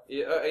 Big Mouth.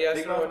 Yeah.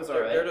 Big so Mouth was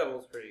alright.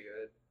 Daredevil's pretty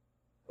good.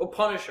 Oh,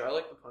 Punisher. I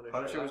like the Punisher.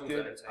 Punisher That was one's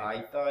good. entertaining.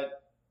 I thought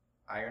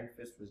Iron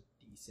Fist was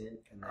decent.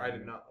 And I then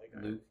did not like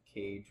Iron Luke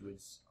Cage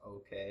was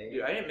okay.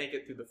 Dude, I didn't make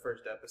it through the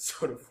first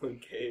episode of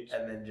Luke Cage.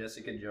 And then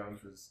Jessica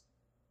Jones was...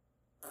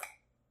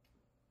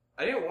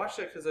 I didn't watch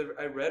that because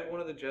I read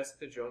one of the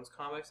Jessica Jones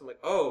comics. I'm like,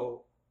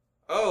 oh,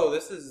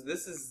 this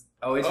is.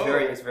 Oh, it's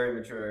very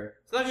mature.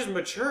 It's not just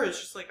mature. It's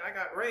just like I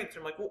got raped.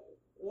 I'm like,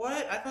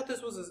 what? I thought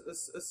this was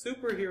a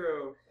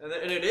superhero, and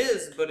it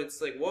is, but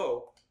it's like,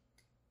 whoa.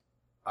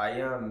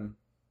 I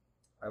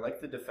like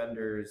the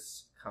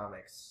Defenders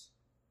comics.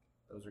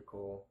 Those are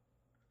cool.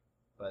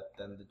 But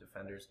then the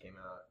Defenders came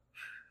out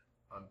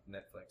on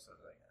Netflix. I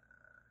was like,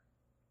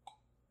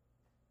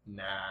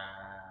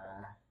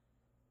 nah.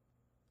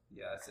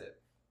 Yeah, that's it.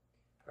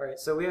 All right,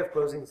 so we have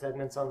closing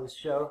segments on this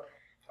show.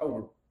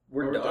 Oh,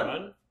 we're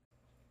done?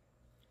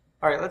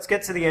 All right, let's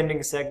get to the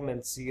ending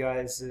segments, you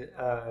guys.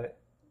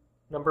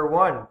 Number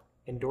 1,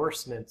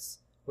 endorsements.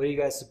 What do you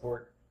guys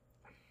support?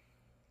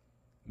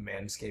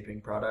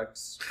 Manscaping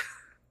products.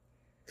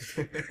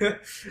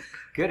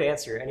 Good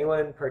answer. Anyone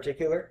in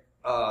particular?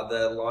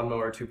 The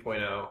Lawnmower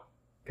 2.0,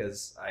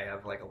 because I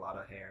have like a lot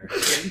of hair.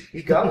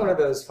 You got one of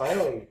those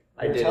finally.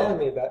 I You're did telling it.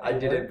 me about I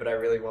did it, but I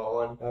really want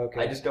one.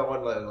 Okay. I just don't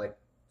want like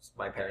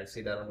my parents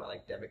see that on my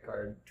like debit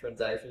card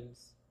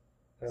transactions,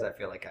 because I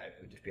feel like it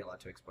would just be a lot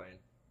to explain.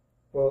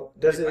 Well,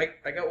 does it?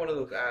 I got one of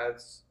those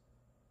ads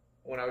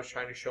when I was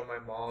trying to show my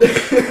mom.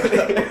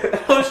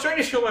 I was trying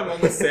to show my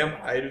mom the Sam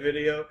Hyde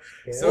video.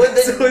 Yeah. So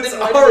it's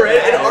already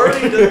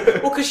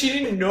does, well, because she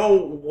didn't know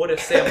what a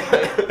Sam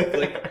Hyde,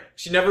 like,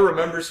 she never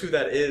remembers who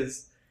that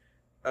is.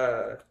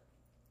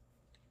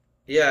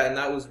 Yeah, and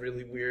that was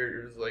really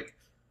weird. It was like,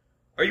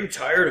 are you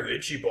tired of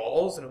itchy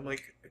balls? And I'm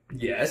like,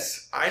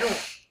 Yes. I don't.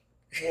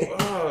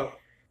 Well,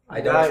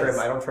 I Guys.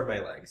 don't trim my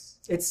legs.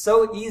 It's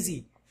so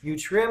easy. You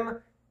trim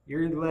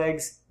your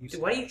legs.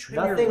 dude, why do you trim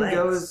Nothing your legs?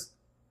 goes.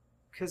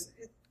 Because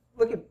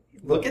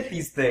Look at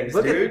these things,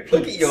 Look at dude. the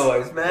Look at peaks.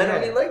 yours, man. Yeah.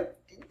 I mean, like,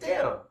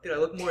 damn. Dude, I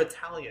look more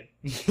Italian.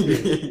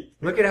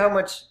 Look at how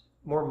much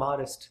more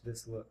modest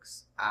this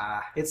looks.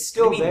 It's What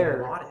still do you mean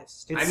there.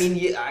 modest? It's-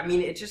 I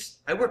mean, it just.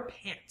 I wear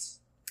pants.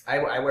 I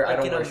don't Like wear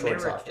in shorts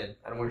America. often.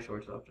 I don't wear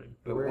shorts often.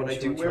 But Wearing when I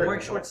do shorts wear I'm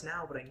wearing shorts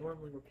now, but I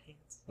normally wear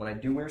pants. when I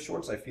do wear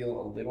shorts, I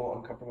feel a little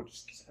uncomfortable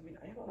just because I mean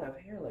I don't have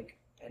hair like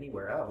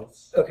anywhere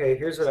else. Okay,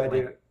 here's what So, I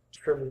do.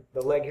 Trim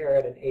the leg hair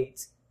at an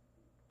 8.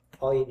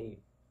 All you need.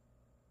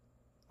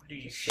 Do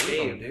you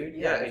Shave them, dude.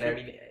 Yeah, I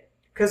mean,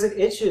 Because it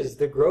itches.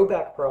 The grow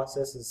back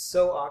process is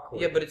so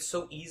awkward. Yeah, but it's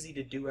so easy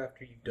to do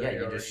after you've done yeah, it.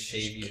 you already. just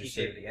shave. You keep just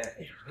shave it. it again.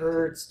 It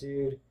hurts,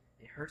 dude.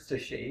 It hurts to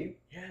shave.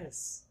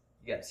 Yes.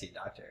 You gotta see a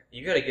doctor.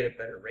 You gotta get a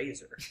better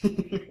razor.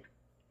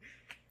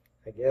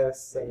 I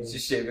guess. I mean, He's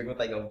just shaving with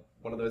like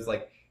one of those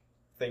like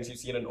things you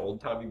see in an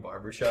old timey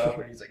barber shop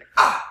where he's like,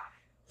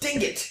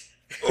 dang it!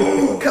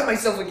 Ooh, cut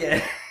myself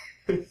again.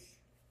 all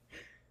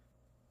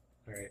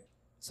right.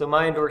 So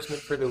my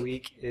endorsement for the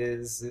week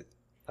is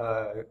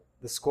the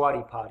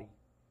Squatty Potty.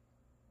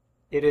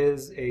 It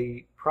is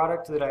a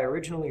product that I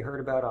originally heard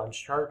about on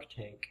Shark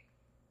Tank,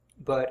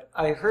 but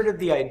I heard of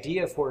the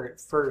idea for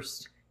it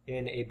first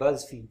in a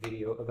BuzzFeed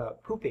video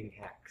about pooping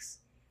hacks.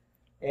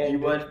 And You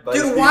watch Dude,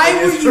 BuzzFeed why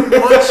were videos? you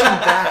watching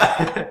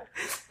that?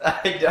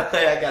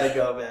 I gotta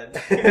go, man.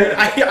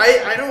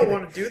 I don't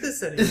want to do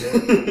this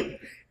anymore.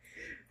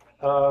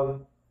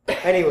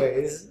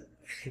 anyways,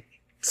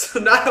 So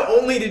not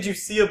only did you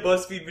see a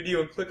BuzzFeed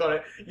video and click on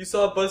it, you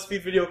saw a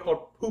BuzzFeed video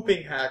called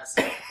Pooping Hacks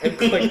and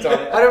clicked on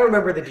it. I don't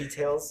remember the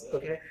details,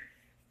 okay?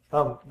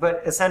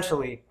 But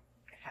essentially,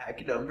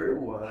 Hack number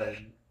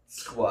 1: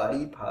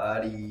 Squatty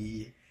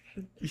Potty.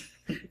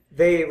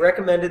 they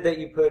recommended that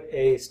you put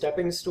a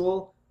stepping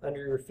stool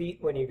under your feet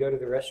when you go to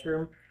the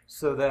restroom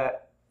so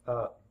that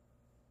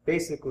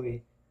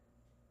basically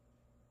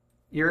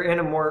you're in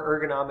a more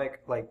ergonomic,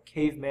 like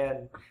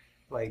caveman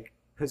like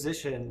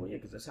position. Well, yeah,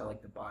 because that's how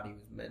like the body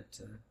was meant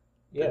to.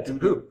 Yeah, to to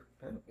poop.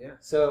 Yeah.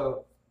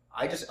 So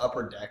I just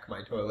upper deck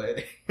my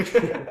toilet.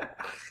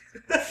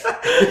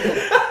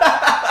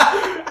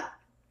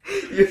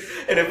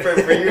 And if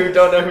for you who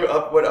don't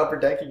know what upper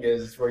decking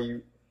is, it's where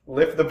you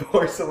lift the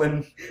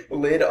porcelain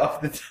lid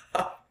off the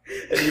top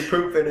and you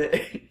poop in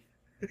it.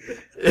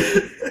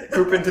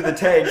 Poop into the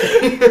tank.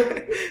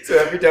 So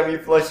every time you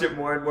flush it,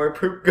 more and more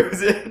poop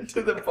goes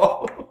into the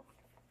bowl.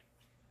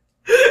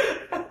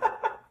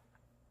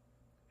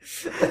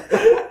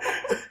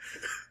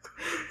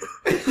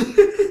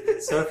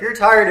 So if you're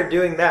tired of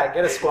doing that,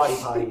 get a Squatty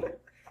Potty.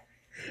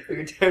 If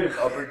you're tired of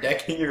upper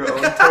decking your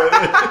own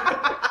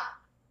toilet.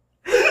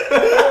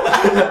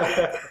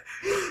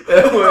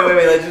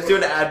 Wait, let's just do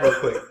an ad real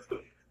quick.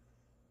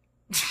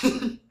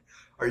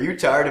 Are you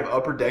tired of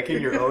upper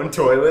decking your own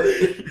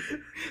toilet?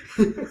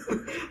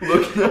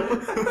 Look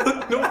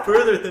no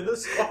further than the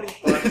squatty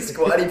potty.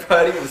 Squatty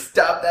potty will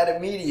stop that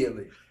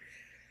immediately.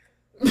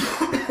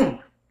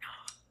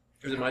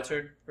 Is it my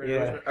turn for Yeah.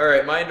 endorsement? All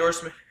right, my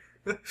endorsement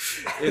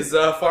is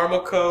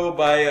Pharmaco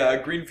by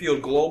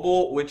Greenfield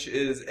Global, which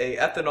is a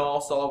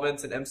ethanol,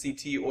 solvents, and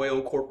MCT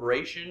oil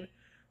corporation.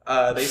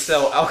 They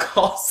sell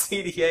alcohol,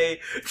 CDA,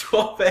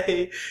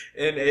 12A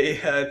in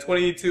a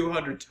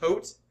 2200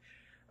 tote.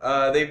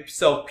 They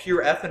sell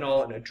pure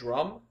ethanol in a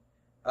drum,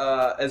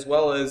 as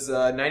well as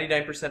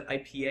 99%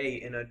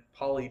 IPA in a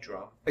poly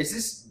drum. Is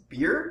this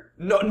beer?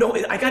 No,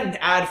 I got an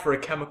ad for a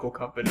chemical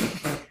company.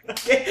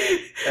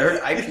 I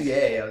heard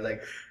IPA. I was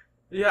like,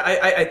 Yeah,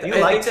 I You I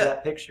liked think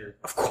that picture.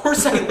 Of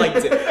course I liked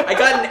it. I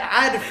got an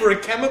ad for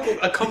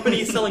a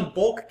company selling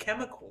bulk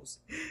chemicals.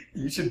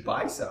 you should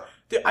buy some.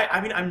 Dude,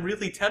 I mean, I'm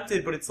really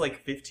tempted, but it's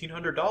like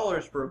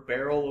 $1,500 for a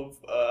barrel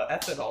of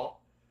ethanol.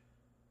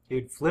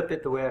 Dude, flip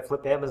it the way I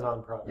flip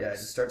Amazon products. Yeah,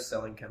 just start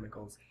selling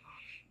chemicals.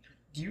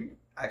 Do you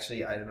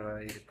actually? I don't know.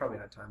 It's probably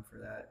not time for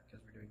that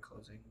because we're doing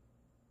closing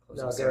No,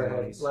 go ahead.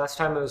 ceremonies. Last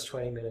time it was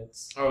 20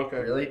 minutes. Oh, okay.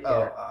 Really?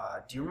 Yeah. Oh,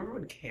 do you remember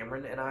when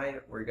Cameron and I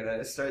were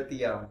gonna start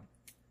the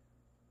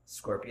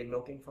scorpion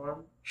milking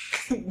farm?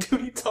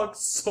 Dude, he talks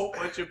so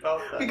much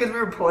about that. Because we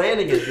were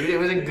planning it, dude. It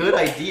was a good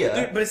idea.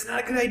 Dude, but it's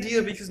not a good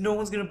idea because no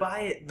one's gonna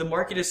buy it. The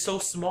market is so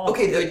small.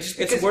 Okay, just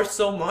it's because worth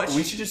so much.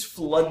 we should just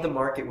flood the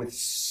market with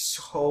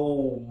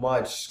so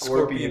much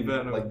Scorpion scorpion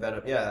venom. like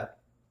venom. Yeah.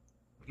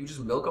 You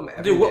just milk them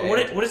every Dude,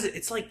 day. what is it?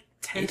 It's like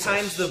 10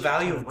 times the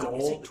value of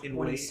gold in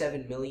weight.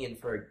 27 million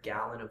for a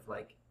gallon of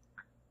like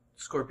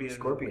Scorpion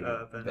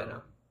venom.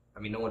 venom. I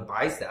mean, no one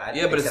buys that.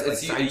 Yeah, but except,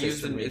 it's scientists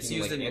used are in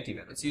making,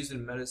 anti-venom. it's used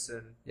in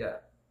medicine. Yeah.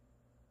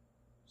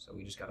 So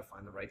we just gotta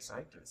find the right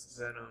scientists.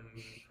 Venom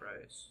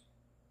price.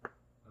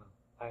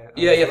 I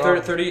Yeah,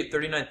 was wrong.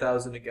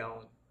 39,000 a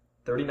gallon.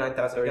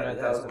 39,000 a gallon.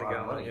 That's 39,000 a a lot of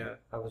gallon. money. Yeah.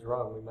 I was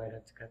wrong. We might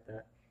have to cut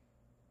that.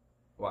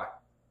 Why?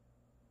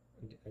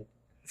 I-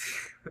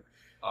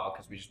 Oh,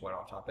 because we just went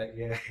off topic.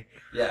 Yeah.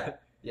 Yeah.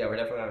 Yeah, we're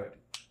definitely gonna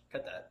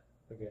cut that.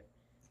 Okay.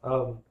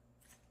 All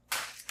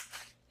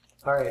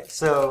right.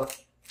 So,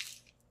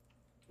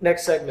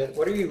 next segment.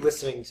 What are you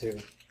listening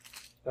to?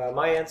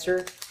 My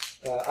answer.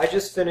 I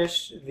just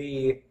finished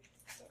the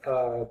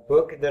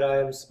book that I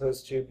am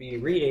supposed to be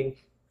reading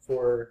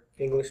for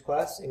English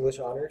class, English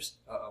honors.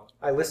 Uh-oh.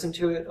 I listened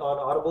to it on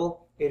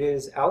Audible. It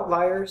is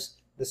Outliers: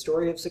 The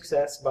Story of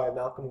Success by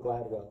Malcolm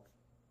Gladwell.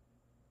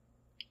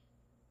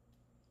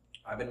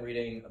 I've been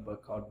reading a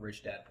book called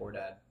Rich Dad, Poor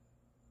Dad,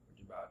 which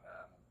is about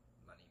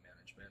money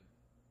management.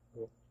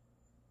 Cool.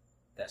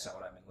 That's not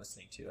what I've been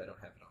listening to. I don't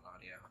have it on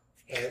audio.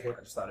 Okay.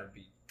 I just thought it would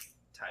be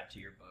tied to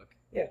your book.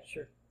 Yeah,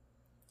 sure.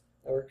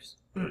 That works.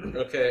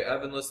 Okay,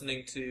 I've been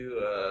listening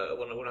to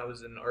when I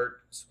was in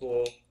art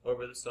school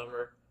over the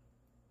summer.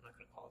 I'm not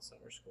gonna call it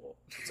summer school.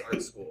 It's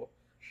art school.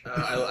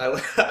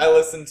 I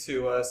listened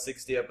to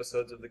 60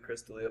 episodes of the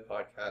Chris D'Elia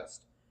podcast.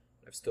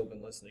 I've still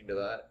been listening to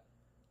that.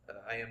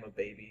 I Am a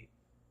Baby,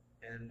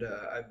 and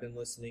I've been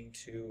listening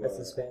to. That's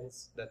his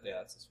fans.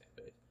 That's his fan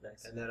base.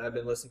 Nice. And then I've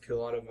been listening to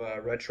a lot of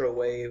retro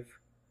wave.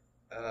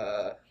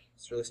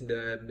 So listening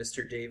to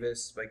Mr.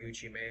 Davis by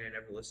Gucci Mane. I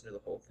never listened to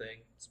the whole thing.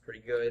 It's pretty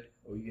good.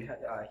 Oh, you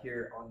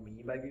hear On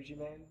Me by Gucci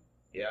Mane?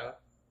 Yeah,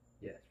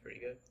 Yeah. it's pretty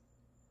good.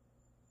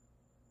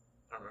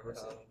 I don't remember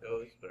That's how it. it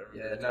goes, but I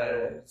remember Yeah, the no,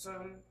 title. it's,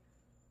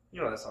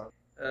 you know that song.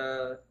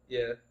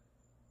 Yeah.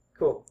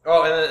 Cool.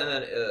 Oh,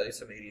 and then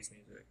some 80s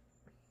music.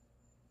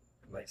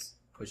 Nice.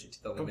 Push it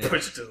to the limit.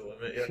 Push it to the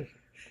limit,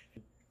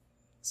 yeah.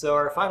 So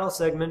our final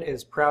segment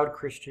is Proud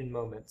Christian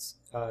Moments.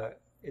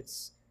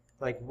 It's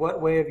like,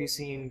 what way have you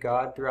seen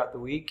God throughout the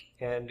week,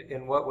 and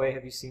in what way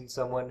have you seen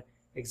someone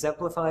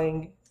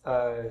exemplifying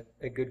a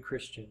good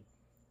Christian?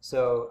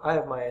 So I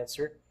have my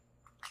answer.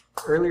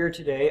 Earlier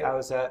today, I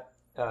was at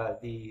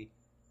the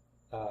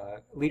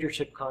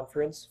leadership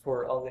conference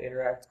for all the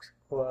Interact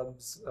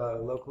clubs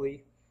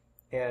locally,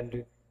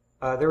 and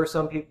there were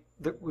some people.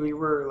 We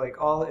were like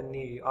all in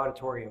the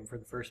auditorium for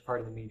the first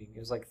part of the meeting. It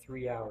was like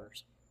 3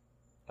 hours,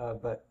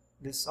 but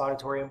this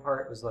auditorium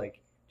part was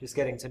like just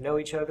getting to know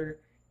each other,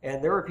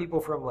 and there were people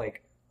from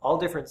like all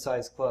different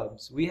size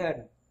clubs. We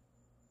had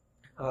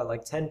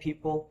like 10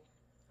 people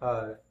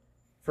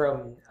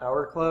from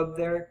our club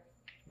there,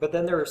 but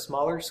then there were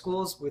smaller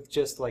schools with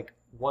just like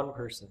one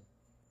person.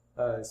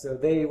 So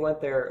they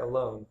went there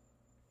alone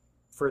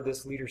for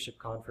this leadership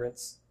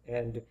conference,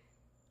 and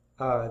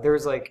there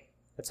was like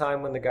a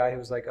time when the guy who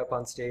was like up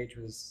on stage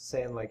was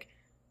saying like,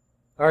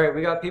 all right,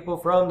 we got people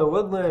from the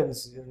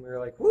Woodlands, and we were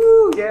like,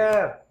 woo,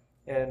 yeah,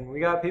 and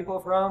we got people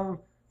from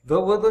the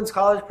Woodlands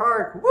College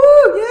Park,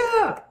 woo,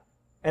 yeah,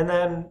 and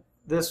then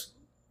this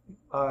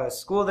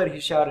school that he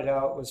shouted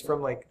out was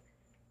from like,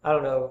 I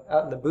don't know,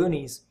 out in the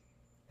boonies,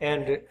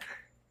 and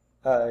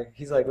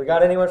he's like, we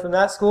got anyone from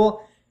that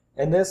school?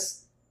 And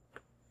this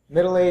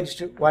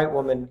middle-aged white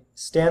woman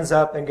stands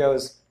up and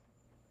goes,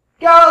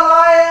 "Go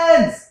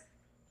Lions!"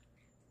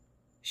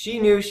 She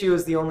knew she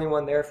was the only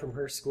one there from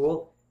her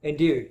school, and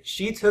dude,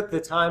 she took the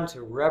time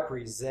to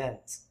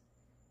represent.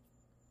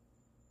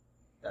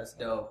 That's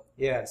dope.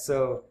 Yeah,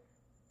 so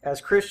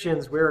as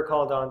Christians, we are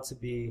called on to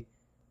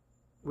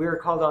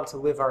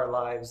live our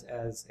lives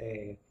as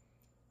a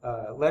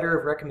letter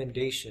of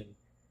recommendation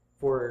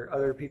for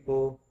other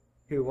people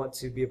who want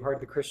to be a part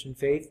of the Christian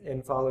faith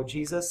and follow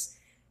Jesus.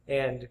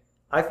 And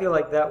I feel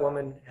like that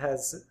woman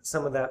has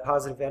some of that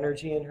positive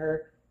energy in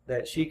her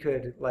that she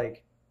could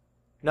like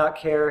not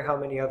care how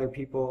many other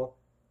people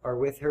are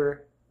with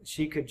her.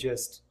 She could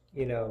just,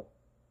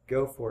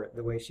 go for it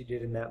the way she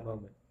did in that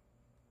moment.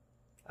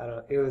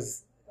 It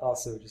was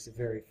also just a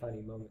very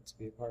funny moment to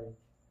be a part of.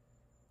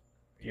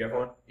 You have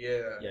one?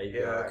 Yeah. Yeah, you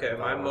Yeah. go. Okay. I My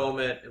got one.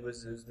 moment. It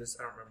was this.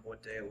 I don't remember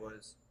what day it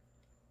was.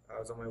 I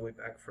was on my way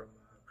back from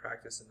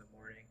practice in the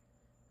morning,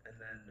 and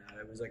then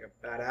it was like a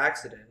bad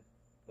accident.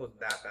 It wasn't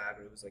that bad,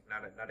 but it was like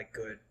not a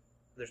good.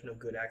 There's no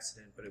good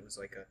accident, but it was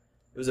like a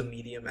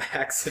medium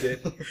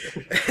accident,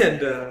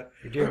 and You're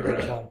doing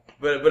great, Sean.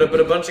 but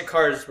a bunch of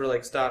cars were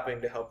like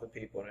stopping to help the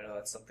people, and I know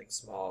that's something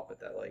small, but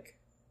that like,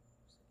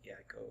 yeah,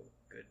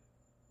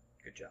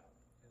 good job.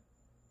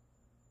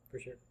 For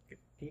sure.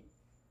 Pete?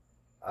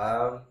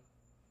 I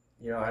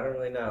don't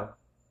really know.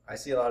 I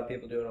see a lot of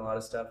people doing a lot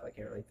of stuff. I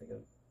can't really think of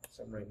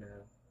some right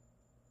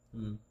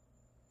now.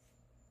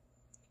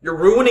 You're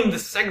ruining the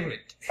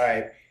segment. All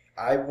right.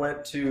 I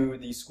went to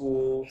the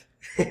school,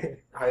 the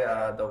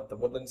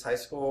Woodlands High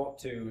School,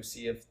 to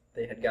see if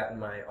they had gotten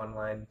my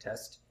online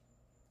test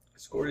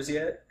scores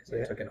yet, because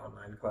I took an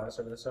online class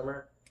over the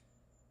summer,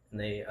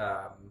 and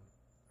I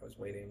was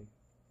waiting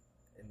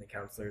in the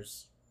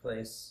counselor's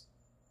place,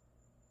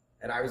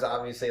 and I was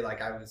obviously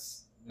like, I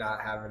was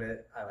not having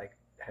it. I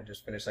had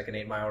just finished like an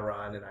 8-mile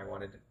run, and I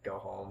wanted to go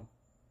home,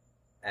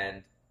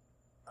 and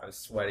I was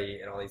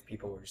sweaty, and all these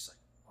people were just like,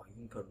 "Oh, you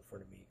can go in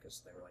front of me," because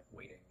they were like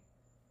waiting.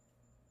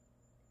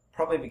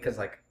 Probably because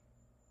like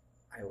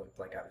I looked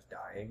like I was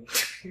dying,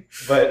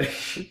 but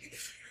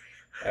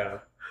I don't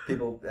know.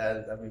 People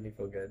that made me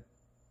feel good.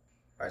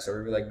 All right, so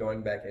are we like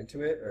going back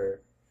into it,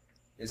 or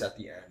is that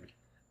the end?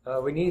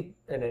 We need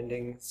an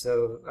ending,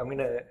 so I'm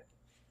gonna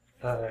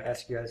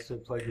ask you guys to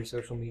plug your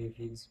social media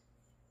feeds.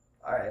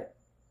 All right,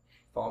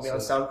 follow me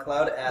on So-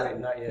 SoundCloud at. Wait,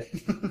 not yet.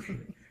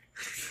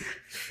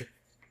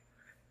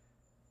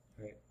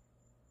 Right.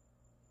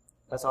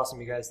 That's awesome,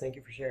 you guys. Thank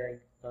you for sharing.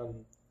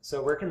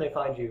 So where can they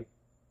find you?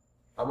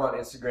 I'm on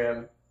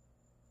Instagram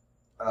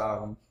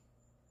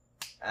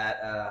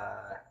at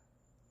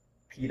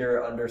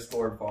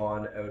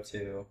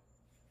Peter_Vaughn02.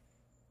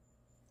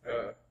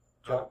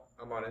 John?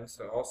 I'm on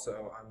Insta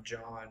also. I'm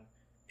John__Hoffman.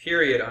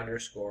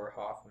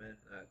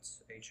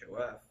 That's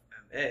HOFMANN.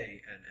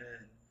 And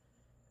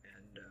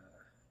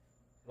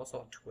I'm also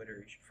on Twitter.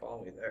 You should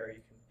follow me there.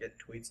 You can get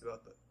tweets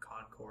about the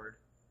Concord.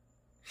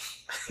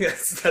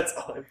 that's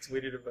all I've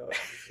tweeted about.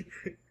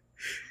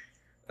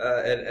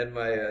 And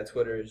my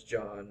Twitter is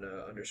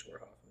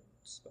John_Hoffman,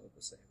 spelled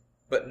the same,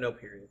 but no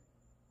period.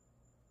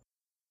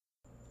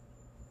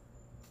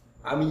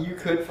 I mean, you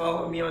could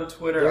follow me on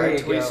Twitter. There I you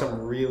tweet go.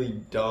 some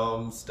really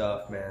dumb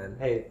stuff, man.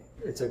 Hey,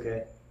 it's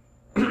okay.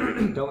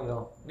 Don't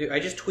know. Dude, I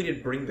just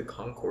tweeted "Bring the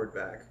Concorde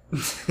back"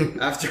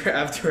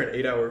 after an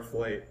 8-hour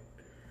flight.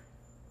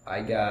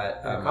 I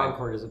got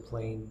Concord is a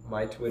plane.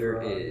 my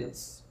Twitter From-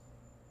 is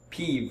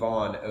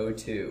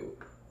pvaughn02.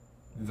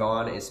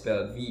 Vaughn is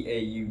spelled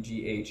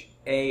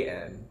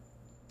VAUGHAN.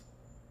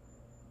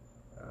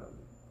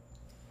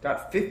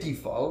 Got 50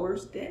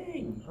 followers.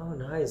 Dang. Oh,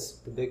 nice.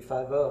 The big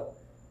 5-0.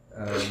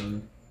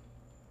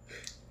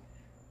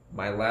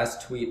 My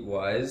last tweet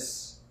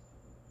was,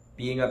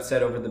 "Being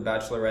upset over The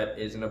Bachelorette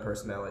isn't a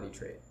personality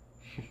trait."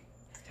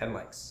 10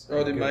 likes.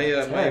 Oh, dude, my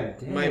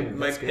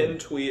That's pinned good.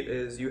 tweet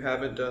is "You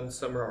haven't done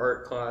summer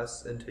art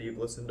class until you've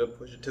listened to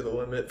Push It to the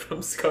Limit"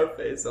 from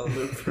Scarface on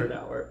loop for an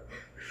hour.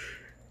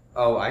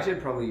 Oh, I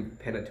should probably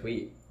pin a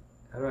tweet.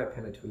 How do I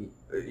pin a tweet?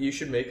 You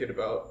should make it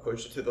about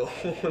Push It to the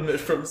Limit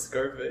from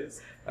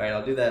Scarface. All right,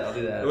 I'll do that.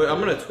 Wait, I'm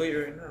gonna tweet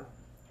right now.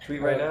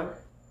 tweet right now.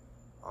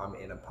 I'm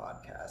in a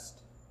podcast.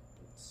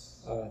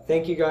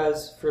 Thank you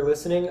guys for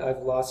listening. I've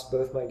lost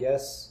both my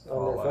guests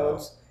on their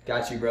phones.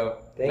 Got you, bro.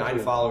 Thank 9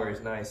 you.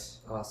 followers. Nice.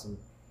 Awesome.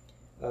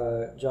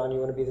 John, you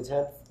want to be the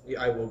 10th?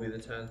 Yeah, I will be the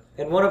 10th.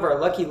 And one of our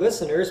lucky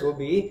listeners will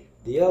be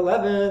the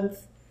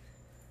 11th.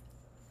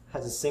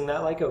 Had to sing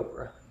that like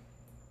Oprah.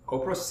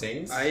 Oprah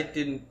sings? I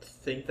didn't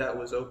think that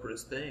was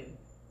Oprah's thing.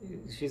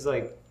 She's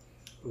like,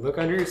 look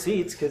under your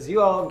seats because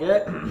you all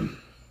get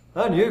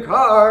a new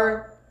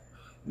car.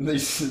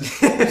 This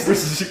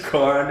is a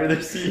car under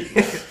the seat.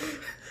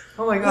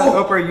 Oh my God,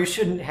 Whoa. Oprah, you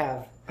shouldn't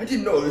have. I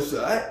didn't notice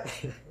that.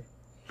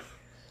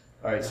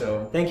 All right,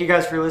 so Thank you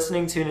guys for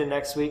listening. Tune in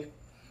next week.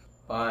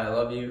 bye. I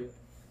love you.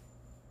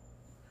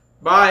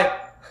 Bye!